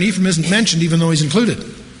out of there, and Ephraim isn't mentioned even though he's included.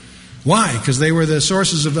 Why? Because they were the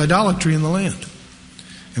sources of idolatry in the land.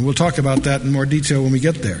 And we'll talk about that in more detail when we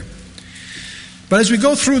get there. But as we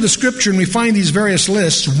go through the Scripture and we find these various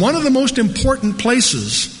lists, one of the most important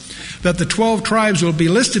places that the 12 tribes will be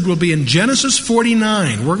listed will be in Genesis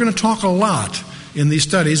 49. We're going to talk a lot in these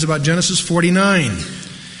studies about Genesis 49.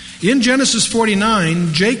 In Genesis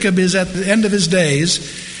 49, Jacob is at the end of his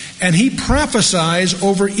days, and he prophesies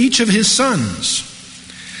over each of his sons.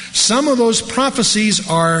 Some of those prophecies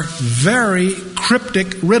are very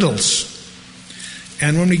cryptic riddles.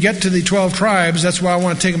 And when we get to the 12 tribes, that's why I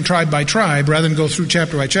want to take them tribe by tribe, rather than go through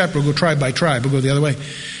chapter by chapter. We'll go tribe by tribe. We'll go the other way,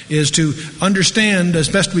 is to understand as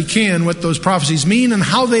best we can what those prophecies mean and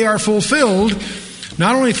how they are fulfilled,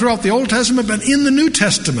 not only throughout the Old Testament, but in the New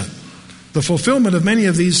Testament. The fulfillment of many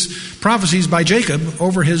of these prophecies by Jacob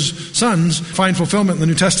over his sons find fulfillment in the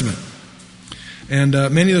New Testament. And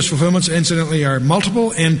many of those fulfillments, incidentally, are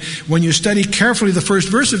multiple. And when you study carefully the first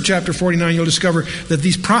verse of chapter 49, you'll discover that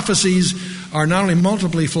these prophecies are not only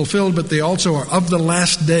multiply fulfilled, but they also are of the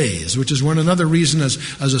last days, which is another reason as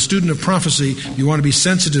a student of prophecy, you want to be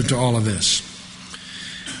sensitive to all of this.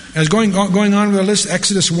 As going on with the list,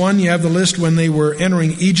 Exodus 1, you have the list when they were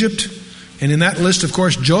entering Egypt. And in that list, of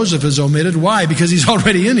course, Joseph is omitted. Why? Because he's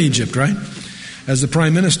already in Egypt, right? As the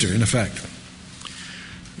prime minister, in effect.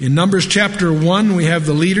 In Numbers chapter 1, we have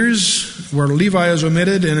the leaders, where Levi is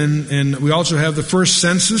omitted. And we also have the first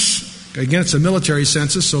census. Again, it's a military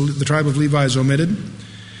census, so the tribe of Levi is omitted.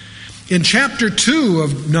 In chapter 2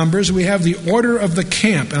 of Numbers, we have the order of the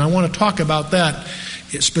camp. And I want to talk about that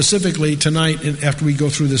specifically tonight after we go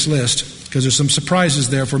through this list, because there's some surprises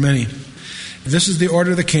there for many. This is the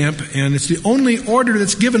order of the camp, and it's the only order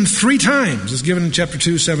that's given 3 times. It's given in chapter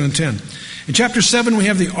 2, 7, and 10. In chapter 7, we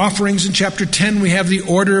have the offerings. In chapter 10, we have the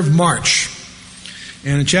order of march.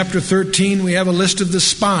 And in chapter 13, we have a list of the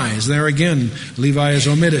spies. There again, Levi is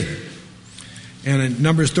omitted. And in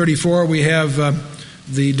Numbers 34, we have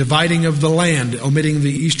the dividing of the land, omitting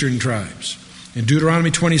the eastern tribes. In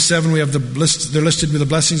Deuteronomy 27, we have they're listed with the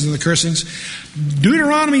blessings and the cursings.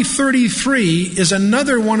 Deuteronomy 33 is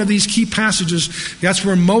another one of these key passages. That's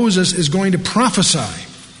where Moses is going to prophesy.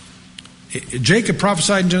 Jacob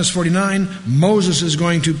prophesied in Genesis 49. Moses is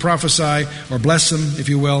going to prophesy, or bless them, if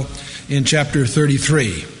you will, in chapter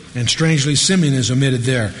 33. And strangely, Simeon is omitted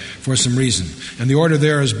there for some reason. And the order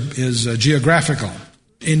there is geographical.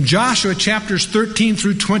 In Joshua chapters 13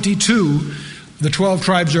 through 22, the 12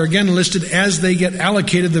 tribes are again listed as they get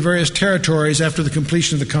allocated the various territories after the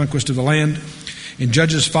completion of the conquest of the land. In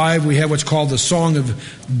Judges 5, we have what's called the Song of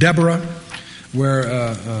Deborah,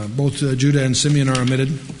 where both Judah and Simeon are omitted.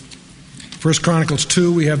 1 Chronicles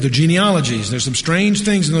 2, we have the genealogies. There's some strange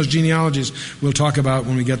things in those genealogies we'll talk about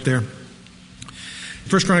when we get there.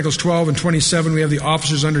 1 Chronicles 12 and 27, we have the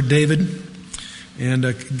officers under David. And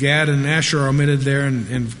Gad and Asher are omitted there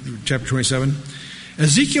in chapter 27.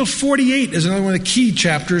 Ezekiel 48 is another one of the key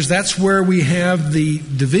chapters. That's where we have the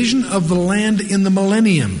division of the land in the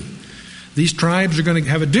millennium. These tribes are going to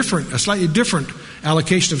have a slightly different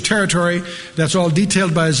allocation of territory. That's all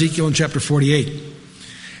detailed by Ezekiel in chapter 48.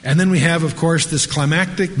 And then we have, of course, this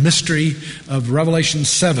climactic mystery of Revelation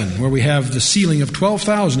 7, where we have the sealing of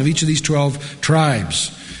 12,000 of each of these 12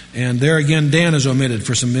 tribes. And there again, Dan is omitted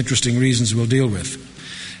for some interesting reasons we'll deal with.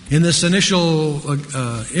 In this initial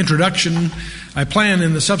introduction, I plan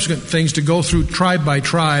in the subsequent things to go through tribe by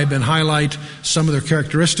tribe and highlight some of their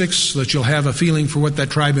characteristics so that you'll have a feeling for what that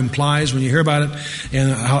tribe implies when you hear about it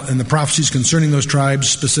and the prophecies concerning those tribes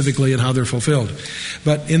specifically and how they're fulfilled.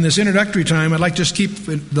 But in this introductory time, I'd like to just keep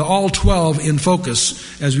the all 12 in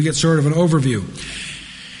focus as we get sort of an overview.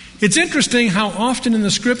 It's interesting how often in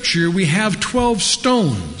the Scripture we have 12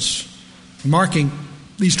 stones marking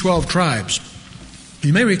these 12 tribes.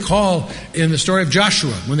 You may recall in the story of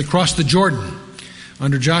Joshua, when they crossed the Jordan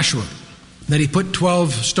under Joshua, that he put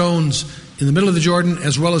 12 stones in the middle of the Jordan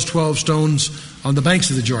as well as 12 stones on the banks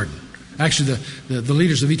of the Jordan. Actually, the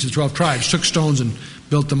leaders of each of the 12 tribes took stones and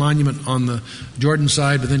built the monument on the Jordan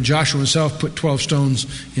side, but then Joshua himself put 12 stones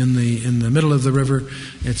in the middle of the river.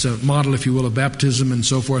 It's a model, if you will, of baptism and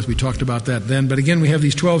so forth. We talked about that then. But again, we have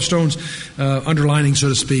these 12 stones underlining, so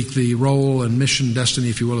to speak, the role and mission, destiny,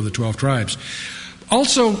 if you will, of the 12 tribes.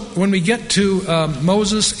 Also, when we get to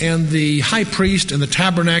Moses and the high priest and the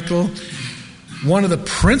tabernacle, one of the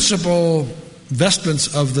principal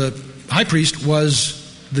vestments of the high priest was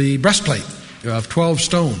the breastplate of 12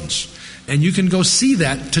 stones. And you can go see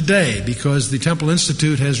that today because the Temple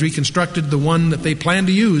Institute has reconstructed the one that they plan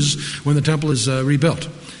to use when the temple is rebuilt.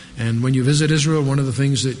 And when you visit Israel, one of the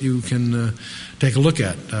things that you can take a look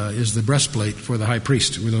at is the breastplate for the high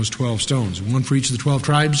priest with those 12 stones. One for each of the 12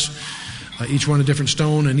 tribes. Each one a different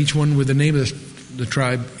stone, and each one with the name of the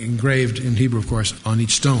tribe engraved in Hebrew, of course, on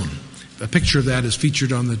each stone. A picture of that is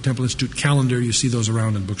featured on the Temple Institute calendar. You see those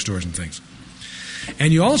around in bookstores and things.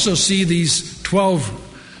 And you also see these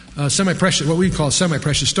 12 semi-precious, what we call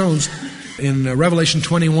semi-precious stones, in Revelation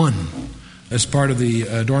 21 as part of the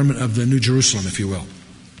adornment of the New Jerusalem, if you will.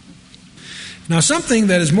 Now, something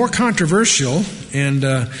that is more controversial and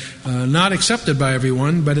not accepted by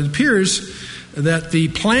everyone, but it appears that the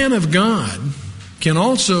plan of God can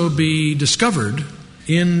also be discovered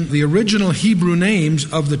in the original Hebrew names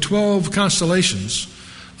of the 12 constellations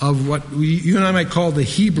of what you and I might call the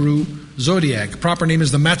Hebrew zodiac. The proper name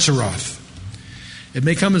is the Mazzaroth. It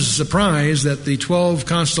may come as a surprise that the 12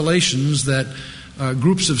 constellations, that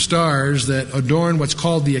groups of stars that adorn what's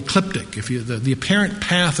called the ecliptic. The apparent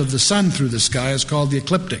path of the sun through the sky is called the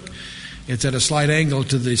ecliptic. It's at a slight angle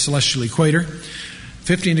to the celestial equator.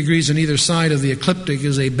 15 degrees on either side of the ecliptic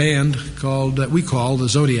is a band that we call the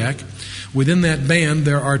zodiac. Within that band,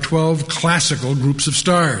 there are 12 classical groups of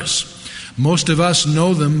stars. Most of us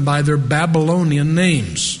know them by their Babylonian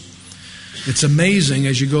names. It's amazing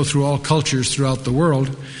as you go through all cultures throughout the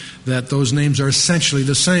world that those names are essentially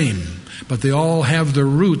the same, but they all have their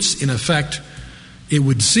roots, in effect, it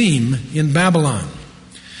would seem, in Babylon.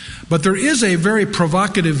 But there is a very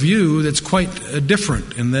provocative view that's quite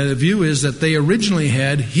different, and the view is that they originally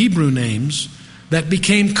had Hebrew names that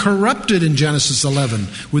became corrupted in Genesis 11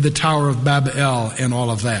 with the Tower of Babel and all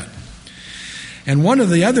of that. And one of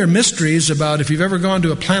the other mysteries about, if you've ever gone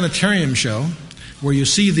to a planetarium show where you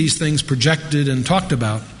see these things projected and talked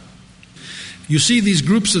about, you see these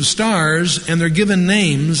groups of stars and they're given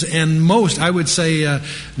names, and most, I would say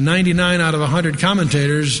 99 out of 100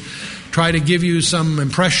 commentators try to give you some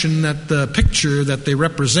impression that the picture that they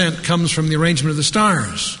represent comes from the arrangement of the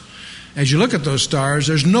stars. As you look at those stars,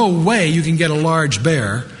 there's no way you can get a large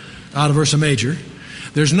bear out of Ursa Major.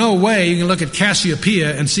 There's no way you can look at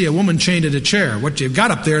Cassiopeia and see a woman chained at a chair. What you've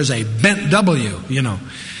got up there is a bent W,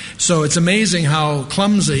 So it's amazing how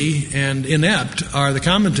clumsy and inept are the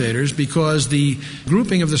commentators, because the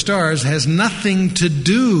grouping of the stars has nothing to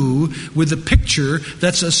do with the picture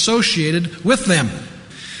that's associated with them.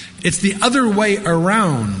 It's the other way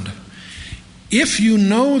around. If you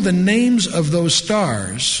know the names of those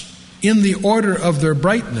stars in the order of their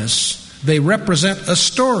brightness, they represent a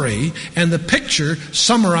story, and the picture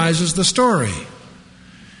summarizes the story.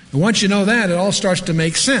 And once you know that, it all starts to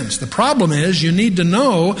make sense. The problem is you need to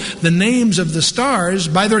know the names of the stars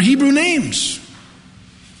by their Hebrew names.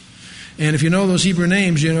 And if you know those Hebrew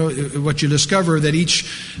names, you know what you discover, that each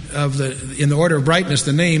of in the order of brightness,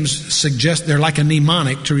 the names suggest they're like a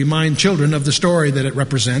mnemonic to remind children of the story that it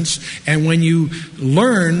represents. And when you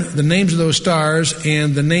learn the names of those stars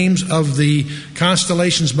and the names of the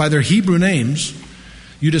constellations by their Hebrew names,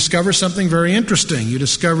 you discover something very interesting. You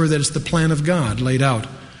discover that it's the plan of God laid out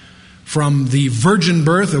from the virgin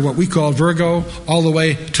birth of what we call Virgo all the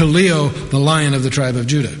way to Leo, the lion of the tribe of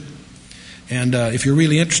Judah. And if you're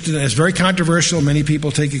really interested, it's very controversial. Many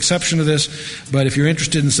people take exception to this. But if you're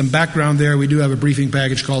interested in some background there, we do have a briefing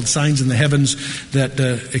package called Signs in the Heavens that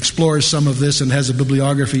explores some of this and has a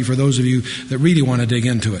bibliography for those of you that really want to dig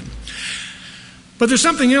into it. But there's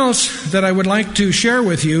something else that I would like to share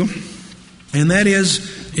with you, and that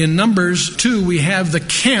is in Numbers 2, we have the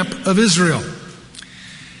camp of Israel.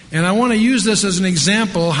 And I want to use this as an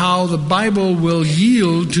example how the Bible will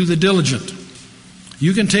yield to the diligent.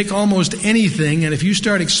 You can take almost anything, and if you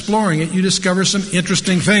start exploring it, you discover some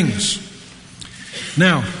interesting things.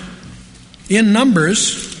 Now, in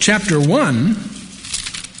Numbers chapter 1,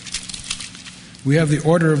 we have the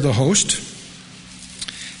order of the host,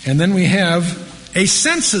 and then we have a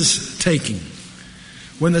census taking.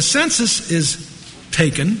 When the census is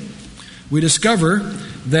taken, we discover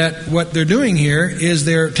that what they're doing here is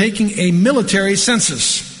they're taking a military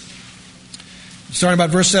census. Starting about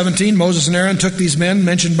verse 17, Moses and Aaron took these men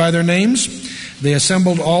mentioned by their names. They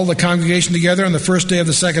assembled all the congregation together on the first day of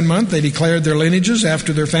the second month. They declared their lineages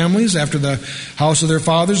after their families, after the house of their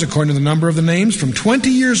fathers, according to the number of the names, from 20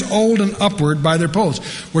 years old and upward by their polls.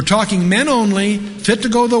 We're talking men only, fit to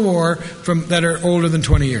go to the war, that are older than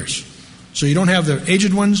 20 years. So you don't have the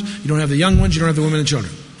aged ones, you don't have the young ones, you don't have the women and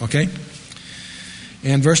children. Okay?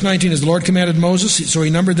 And verse 19, as the Lord commanded Moses, so he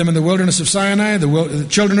numbered them in the wilderness of Sinai, the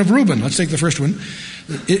children of Reuben. Let's take the first one.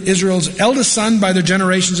 Israel's eldest son by their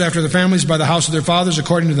generations, after their families, by the house of their fathers,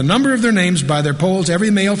 according to the number of their names, by their polls, every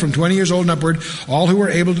male from 20 years old and upward, all who were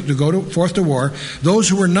able to go forth to war. Those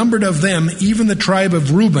who were numbered of them, even the tribe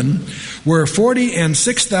of Reuben, were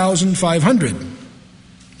 46,500.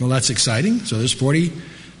 Well, that's exciting. So there's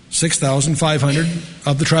 46,500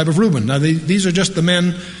 of the tribe of Reuben. Now, these are just the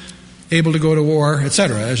men able to go to war,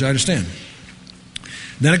 etc., as I understand.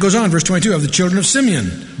 Then it goes on, verse 22, of the children of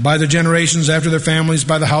Simeon, by their generations, after their families,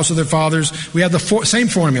 by the house of their fathers. We have the same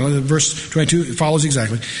formula. Verse 22 follows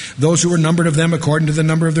exactly. Those who were numbered of them, according to the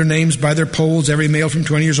number of their names, by their polls, every male from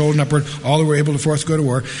 20 years old and upward, all who were able to forth go to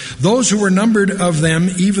war. Those who were numbered of them,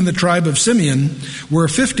 even the tribe of Simeon, were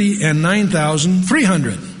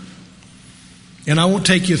 59,300. And I won't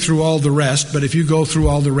take you through all the rest, but if you go through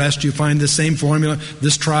all the rest, you find the same formula.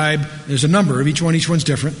 This tribe, there's a number of each one's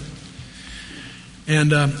different.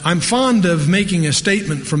 And I'm fond of making a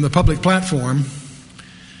statement from the public platform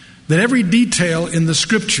that every detail in the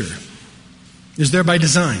Scripture is there by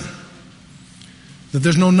design. That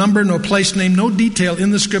there's no number, no place name, no detail in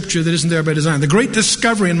the Scripture that isn't there by design. The great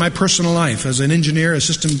discovery in my personal life as an engineer, a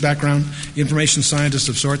systems background, information scientist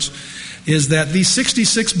of sorts, is that these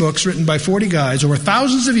 66 books written by 40 guys over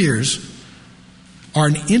thousands of years are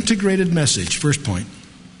an integrated message, first point.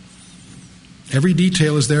 Every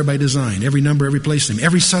detail is there by design. Every number, every place name,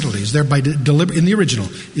 every subtlety is there by in the original,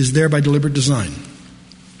 is there by deliberate design.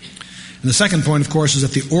 And the second point, of course, is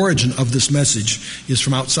that the origin of this message is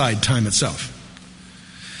from outside time itself.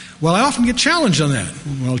 Well, I often get challenged on that.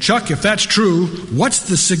 Well, Chuck, if that's true, what's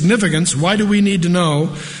the significance? Why do we need to know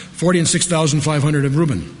 46,500 of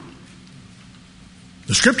Reuben?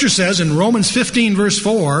 The Scripture says in Romans 15, verse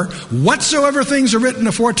 4, whatsoever things are written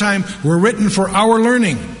aforetime were written for our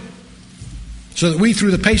learning, so that we,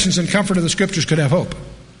 through the patience and comfort of the Scriptures, could have hope.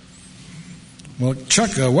 Well, Chuck,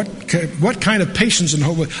 what kind of patience and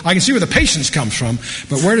hope? I can see where the patience comes from,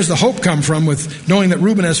 but where does the hope come from with knowing that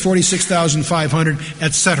Reuben has 46,500,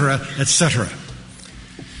 etc., etc.?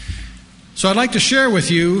 So I'd like to share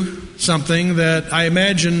with you something that I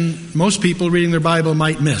imagine most people reading their Bible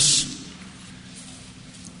might miss.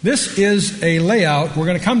 This is a layout. We're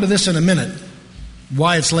going to come to this in a minute,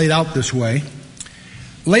 why it's laid out this way.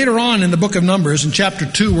 Later on in the book of Numbers, in chapter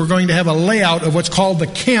 2, we're going to have a layout of what's called the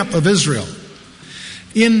camp of Israel.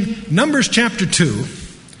 In Numbers chapter 2,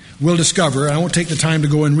 we'll discover, I won't take the time to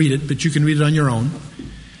go and read it, but you can read it on your own.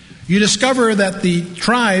 You discover that the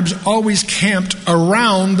tribes always camped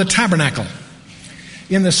around the tabernacle.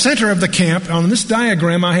 In the center of the camp, on this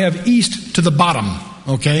diagram, I have east to the bottom.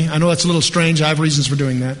 Okay? I know that's a little strange. I have reasons for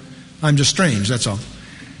doing that. I'm just strange, that's all.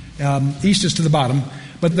 East is to the bottom.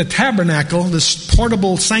 But the tabernacle, this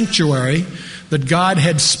portable sanctuary that God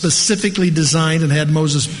had specifically designed and had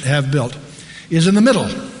Moses have built, is in the middle.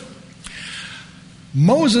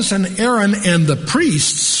 Moses and Aaron and the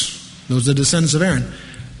priests, those are the descendants of Aaron,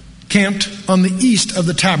 camped on the east of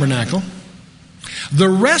the tabernacle. The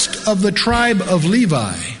rest of the tribe of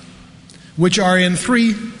Levi, which are in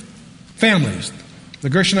three families, the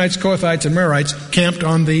Gershonites, Kohathites, and Merarites, camped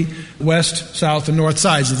on the west, south, and north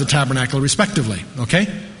sides of the tabernacle, respectively. Okay?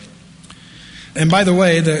 And by the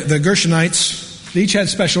way, the Gershonites, they each had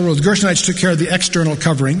special rules. The Gershonites took care of the external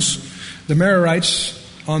coverings. The Merarites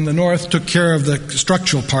on the north took care of the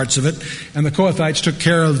structural parts of it, and the Kohathites took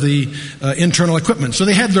care of the internal equipment. So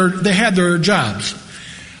they had their jobs.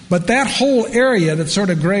 But that whole area that's sort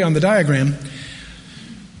of gray on the diagram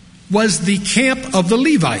was the camp of the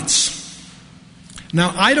Levites.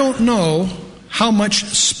 Now, I don't know how much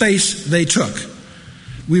space they took.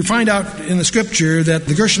 We find out in the scripture that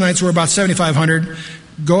the Gershonites were about 7,500,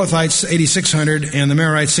 Kohathites 8,600, and the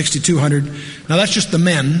Merarites 6,200. Now, that's just the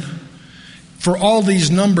men. For all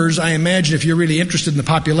these numbers, I imagine if you're really interested in the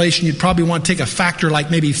population, you'd probably want to take a factor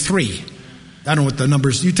like maybe 3. I don't know what the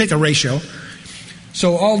numbers, you take a ratio.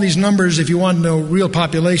 So all these numbers, if you want to know real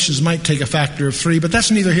populations, might take a factor of 3, but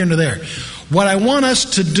that's neither here nor there. What I want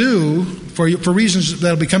us to do, for reasons that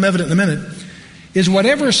will become evident in a minute, is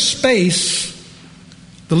whatever space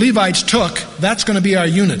the Levites took, that's going to be our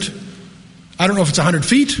unit. I don't know if it's 100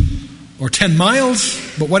 feet or 10 miles,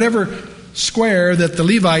 but whatever square that the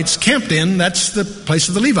Levites camped in, that's the place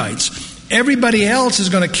of the Levites. Everybody else is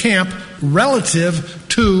going to camp relative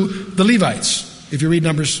to the Levites, if you read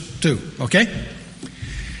Numbers 2, okay?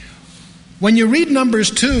 When you read Numbers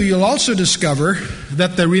 2, you'll also discover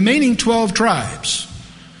that the remaining 12 tribes,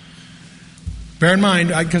 bear in mind,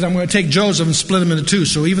 because I'm going to take Joseph and split them into 2,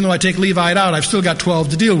 so even though I take Levite out, I've still got 12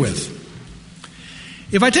 to deal with.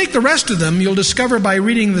 If I take the rest of them, you'll discover by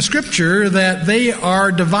reading the scripture that they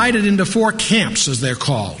are divided into 4 camps, as they're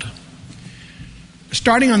called.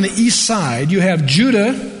 Starting on the east side, you have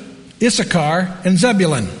Judah, Issachar, and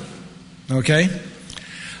Zebulun. Okay?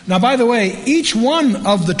 Now, by the way, each one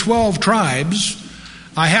of the 12 tribes,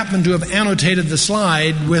 I happen to have annotated the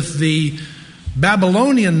slide with the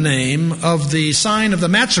Babylonian name of the sign of the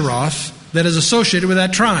Mazzaroth that is associated with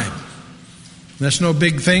that tribe. That's no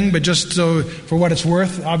big thing, but just so for what it's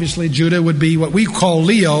worth, obviously Judah would be what we call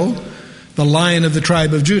Leo, the lion of the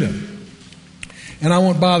tribe of Judah. And I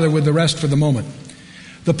won't bother with the rest for the moment.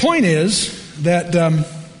 The point is that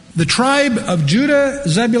the tribe of Judah,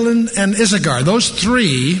 Zebulun, and Issachar, those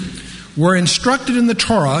 3 were instructed in the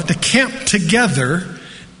Torah to camp together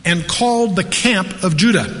and called the camp of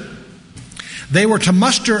Judah. They were to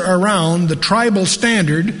muster around the tribal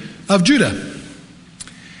standard of Judah.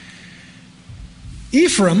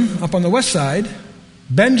 Ephraim, up on the west side,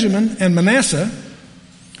 Benjamin, and Manasseh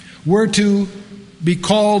were to be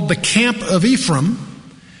called the camp of Ephraim,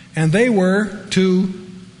 and they were to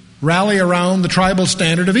rally around the tribal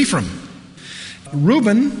standard of Ephraim.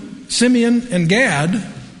 Reuben, Simeon, and Gad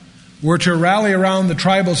were to rally around the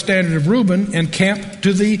tribal standard of Reuben and camp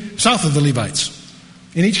to the south of the Levites.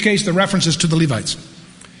 In each case, the reference is to the Levites.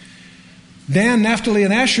 Dan, Naphtali,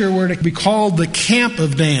 and Asher were to be called the camp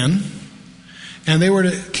of Dan, and they were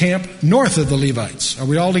to camp north of the Levites. Are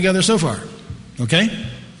we all together so far? Okay?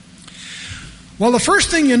 Well, the first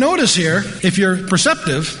thing you notice here, if you're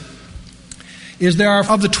perceptive, is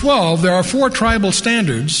of the 12, there are 4 tribal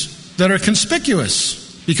standards that are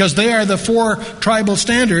conspicuous, because they are the 4 tribal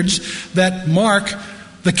standards that mark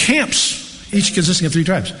the camps, each consisting of 3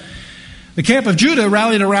 tribes. The camp of Judah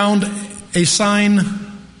rallied around a sign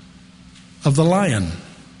of the lion.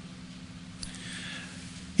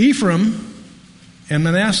 Ephraim and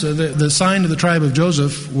Manasseh, the sign of the tribe of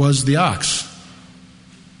Joseph was the ox.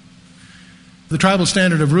 The tribal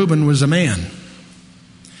standard of Reuben was a man.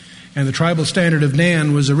 And the tribal standard of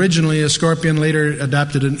Dan was originally a scorpion, later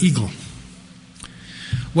adopted an eagle.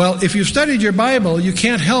 Well, if you've studied your Bible, you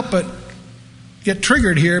can't help but get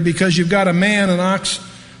triggered here, because you've got a man, an ox,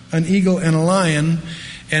 an eagle, and a lion,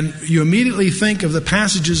 and you immediately think of the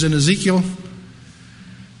passages in Ezekiel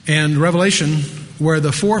and Revelation where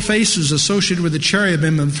the 4 faces associated with the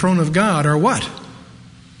cherubim and the throne of God are what?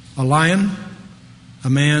 A lion, a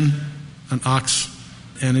man, an ox,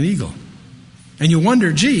 and an eagle. And you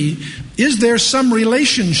wonder, gee, is there some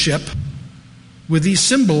relationship with these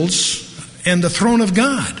symbols and the throne of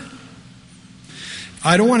God?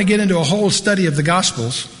 I don't want to get into a whole study of the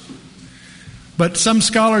Gospels, but some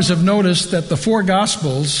scholars have noticed that the 4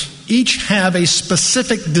 Gospels each have a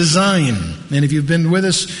specific design. And if you've been with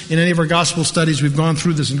us in any of our Gospel studies, we've gone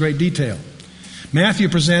through this in great detail. Matthew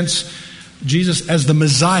presents Jesus as the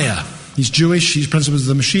Messiah. He's Jewish. He's principally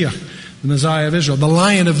the Mashiach, the Messiah of Israel, the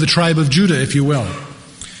Lion of the tribe of Judah, if you will,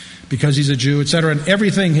 because he's a Jew, etc. And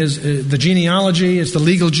everything, the genealogy, it's the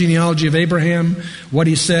legal genealogy of Abraham, what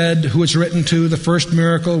he said, who it's written to, the first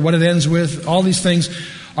miracle, what it ends with, all these things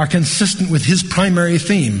are consistent with his primary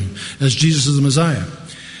theme as Jesus is the Messiah.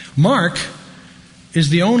 Mark is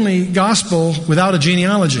the only gospel without a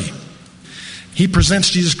genealogy. He presents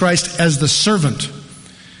Jesus Christ as the servant.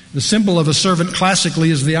 The symbol of a servant classically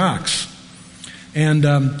is the ox. And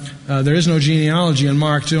there is no genealogy in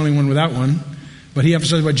Mark. It's the only one without one. But he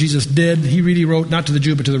emphasized what Jesus did. He really wrote not to the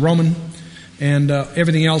Jew but to the Roman. And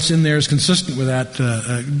everything else in there is consistent with that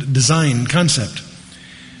design concept.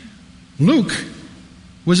 Luke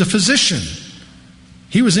was a physician.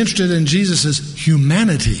 He was interested in Jesus'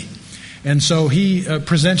 humanity. And so he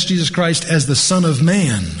presents Jesus Christ as the Son of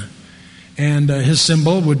Man. And his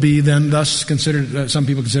symbol would be then thus considered, some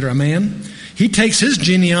people consider a man. He takes his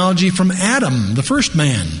genealogy from Adam, the first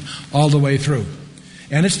man, all the way through.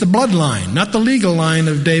 And it's the bloodline, not the legal line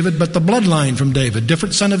of David, but the bloodline from David,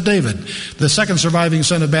 different son of David, the second surviving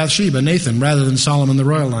son of Bathsheba, Nathan, rather than Solomon, the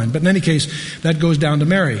royal line. But in any case, that goes down to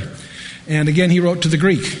Mary. And again, he wrote to the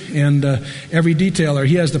Greek, and every detailer,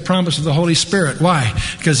 he has the promise of the Holy Spirit. Why?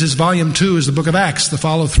 Because his volume 2 is the book of Acts, the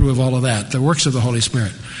follow-through of all of that, the works of the Holy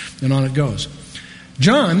Spirit. And on it goes.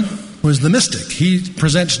 John was the mystic. He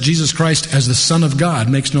presents Jesus Christ as the Son of God,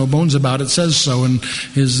 makes no bones about it, says so in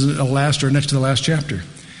his last or next to the last chapter.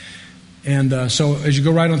 And so as you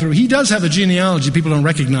go right on through, he does have a genealogy people don't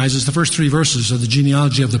recognize. It's the first 3 verses of the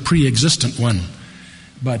genealogy of the pre-existent one.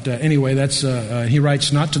 But anyway, that's he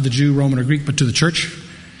writes not to the Jew, Roman, or Greek, but to the church.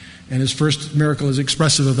 And his first miracle is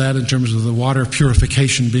expressive of that in terms of the water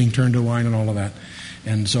purification being turned to wine and all of that.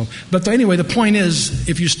 And so, but anyway, the point is,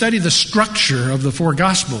 if you study the structure of the 4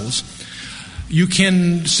 Gospels, you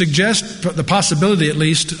can suggest the possibility, at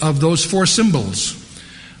least, of those 4 symbols.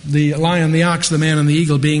 The lion, the ox, the man, and the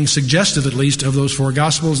eagle being suggestive, at least, of those 4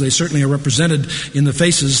 Gospels. They certainly are represented in the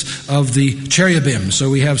faces of the cherubim. So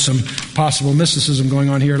we have some possible mysticism going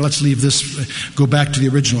on here. Let's leave this, go back to the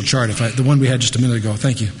original chart, the one we had just a minute ago.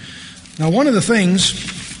 Thank you. Now, one of the things,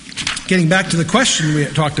 getting back to the question we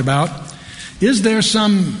talked about, is there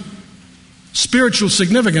some spiritual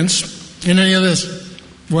significance in any of this?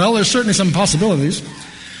 Well, there's certainly some possibilities.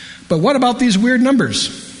 But what about these weird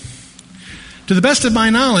numbers? To the best of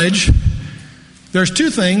my knowledge, there's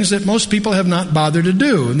 2 things that most people have not bothered to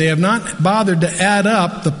do. And they have not bothered to add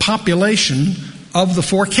up the population of the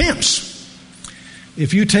 4 camps.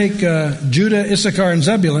 If you take Judah, Issachar, and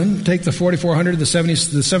Zebulun, take the 4,400, the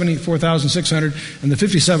 74,600, and the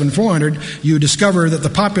 57,400, you discover that the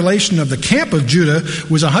population of the camp of Judah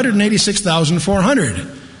was 186,400.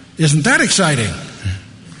 Isn't that exciting?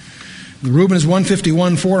 Reuben is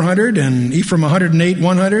 151,400, and Ephraim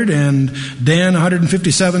 108,100, and Dan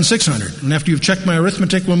 157,600. And after you've checked my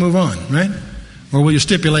arithmetic, we'll move on, right? Or will you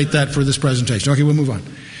stipulate that for this presentation? Okay, we'll move on.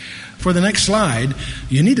 For the next slide,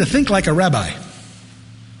 you need to think like a rabbi.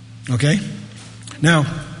 Okay? Now,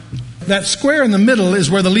 that square in the middle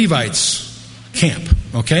is where the Levites camp.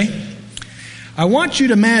 Okay? I want you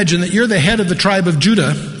to imagine that you're the head of the tribe of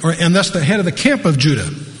Judah, and thus the head of the camp of Judah.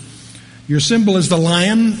 Your symbol is the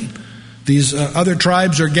lion. These other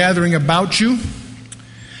tribes are gathering about you.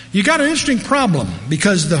 You got an interesting problem,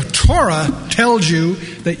 because the Torah tells you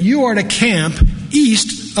that you are to camp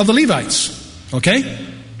east of the Levites. Okay?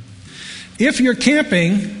 If you're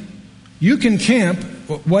camping, you can camp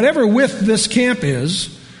whatever width this camp is.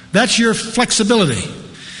 That's your flexibility.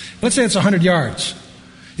 Let's say it's 100 yards.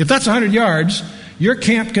 If that's 100 yards, your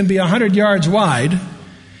camp can be 100 yards wide.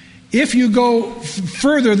 If you go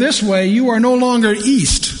further this way, you are no longer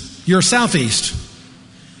east. You're southeast.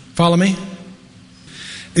 Follow me?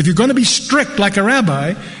 If you're going to be strict like a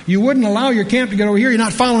rabbi, you wouldn't allow your camp to get over here. You're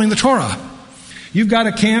not following the Torah. You've got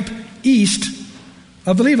to camp east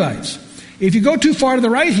of the Levites. If you go too far to the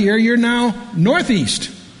right here, you're now northeast.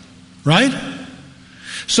 Right?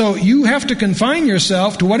 So you have to confine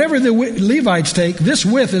yourself to whatever the Levites take. This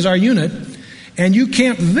width is our unit. And you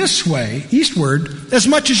camp this way, eastward, as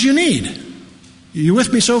much as you need. You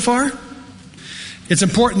with me so far? It's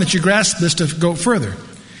important that you grasp this to go further.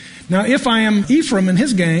 Now, if I am Ephraim and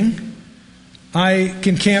his gang, I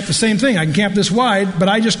can camp the same thing. I can camp this wide, but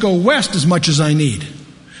I just go west as much as I need.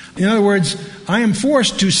 In other words, I am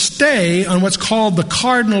forced to stay on what's called the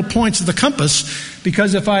cardinal points of the compass,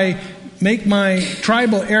 because if I make my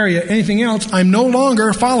tribal area anything else, I'm no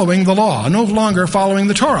longer following the law. I'm no longer following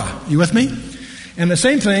the Torah. You with me? And the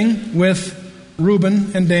same thing with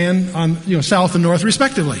Reuben and Dan on south and north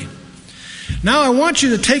respectively. Now I want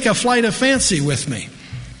you to take a flight of fancy with me.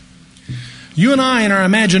 You and I, in our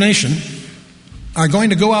imagination, are going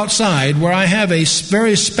to go outside where I have a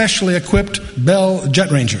very specially equipped Bell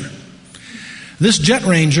Jet Ranger. This Jet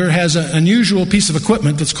Ranger has an unusual piece of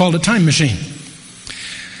equipment that's called a time machine.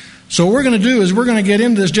 So what we're going to do is we're going to get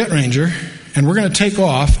into this Jet Ranger, and we're going to take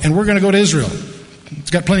off, and we're going to go to Israel.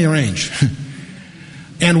 It's got plenty of range.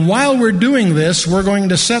 And while we're doing this, we're going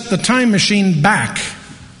to set the time machine back.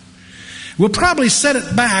 We'll probably set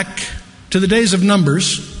it back to the days of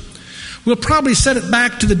Numbers, We'll probably set it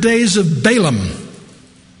back to the days of Balaam,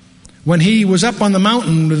 when he was up on the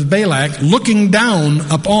mountain with Balak, looking down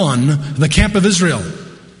upon the camp of Israel.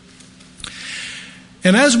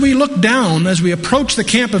 And as we look down, as we approach the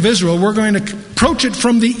camp of Israel, we're going to approach it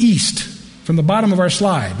from the east, from the bottom of our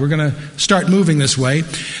slide. We're going to start moving this way.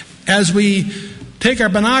 As we take our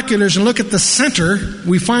binoculars and look at the center,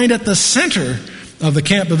 we find at the center of the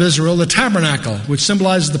camp of Israel the tabernacle, which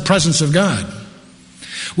symbolizes the presence of God.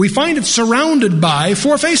 We find it surrounded by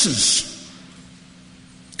four faces: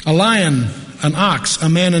 a lion, an ox, a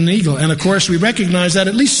man, and an eagle. And of course, we recognize that,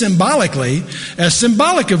 at least symbolically, as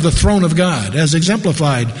symbolic of the throne of God, as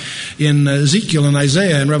exemplified in Ezekiel and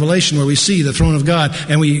Isaiah and Revelation, where we see the throne of God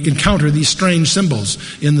and we encounter these strange symbols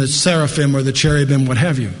in the seraphim or the cherubim, what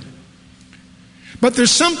have you. But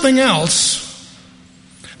there's something else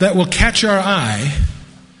that will catch our eye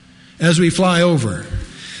as we fly over.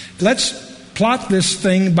 Let's plot this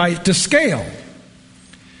thing to scale.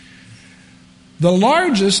 The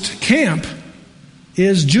largest camp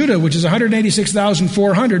is Judah, which is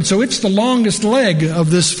 186,400, so it's the longest leg of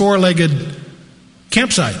this four-legged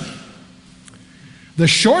campsite. The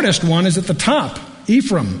shortest one is at the top,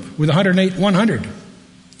 Ephraim, with 108,100.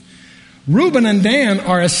 Reuben and Dan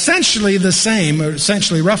are essentially the same, or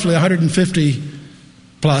essentially roughly 150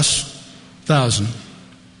 plus thousand.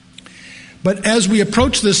 But as we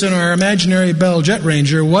approach this in our imaginary Bell Jet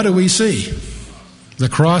Ranger, what do we see? The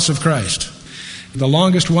cross of Christ. The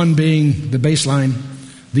longest one being the baseline,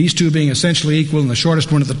 these two being essentially equal, and the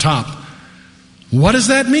shortest one at the top. What does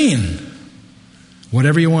that mean?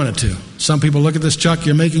 Whatever you want it to. Some people look at this, Chuck,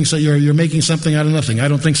 you're making something out of nothing. I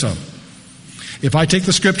don't think so. If I take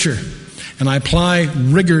the Scripture and I apply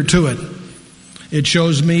rigor to it, it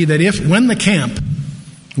shows me that when the camp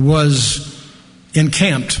was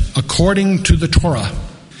encamped according to the Torah,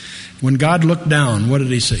 when God looked down, what did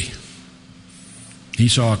he see? He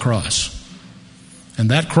saw a cross. And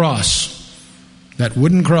that cross, that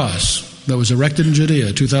wooden cross that was erected in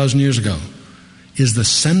Judea 2,000 years ago, is the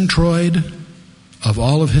centroid of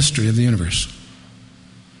all of history of the universe.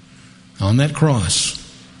 On that cross,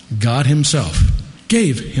 God himself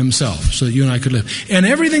gave himself so that you and I could live. And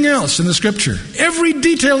everything else in the Scripture, every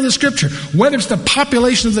detail of the Scripture, whether it's the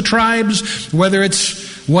population of the tribes, whether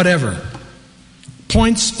it's whatever,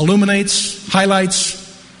 points, illuminates, highlights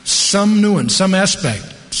some nuance, some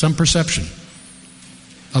aspect, some perception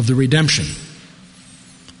of the redemption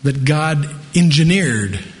that God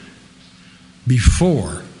engineered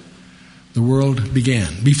before the world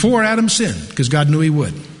began, before Adam sinned, because God knew he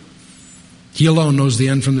would. He alone knows the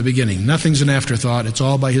end from the beginning. Nothing's an afterthought. It's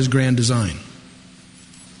all by his grand design.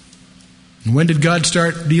 And when did God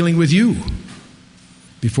start dealing with you?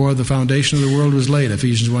 Before the foundation of the world was laid,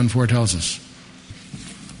 Ephesians 1:4 tells us.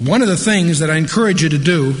 One of the things that I encourage you to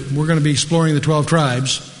do, we're going to be exploring the 12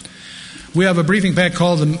 tribes. We have a briefing pack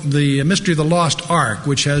called the Mystery of the Lost Ark,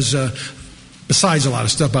 which has, besides a lot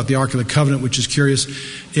of stuff about the Ark of the Covenant, which is curious,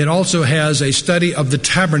 it also has a study of the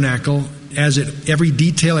tabernacle, every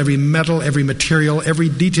detail, every metal, every material, every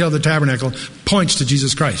detail of the tabernacle points to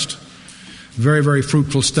Jesus Christ. Very, very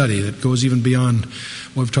fruitful study that goes even beyond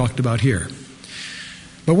what we've talked about here.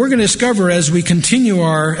 But we're going to discover, as we continue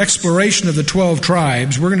our exploration of the 12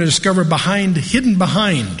 tribes, we're going to discover hidden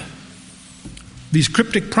behind these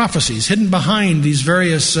cryptic prophecies, hidden behind these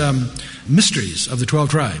various mysteries of the 12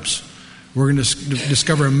 tribes. We're going to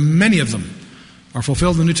discover many of them are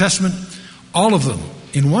fulfilled in the New Testament. All of them,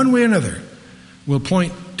 in one way or another, will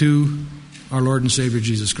point to our Lord and Savior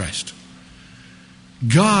Jesus Christ.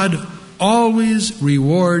 God always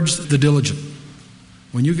rewards the diligent.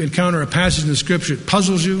 When you encounter a passage in the Scripture that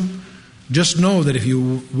puzzles you, just know that if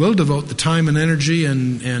you will devote the time and energy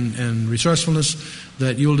and resourcefulness,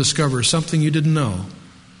 that you'll discover something you didn't know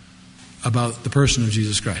about the person of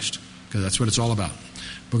Jesus Christ, because that's what it's all about.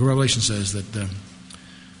 The book of Revelation says that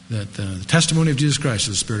the testimony of Jesus Christ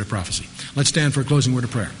is the spirit of prophecy. Let's stand for a closing word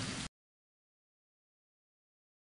of prayer.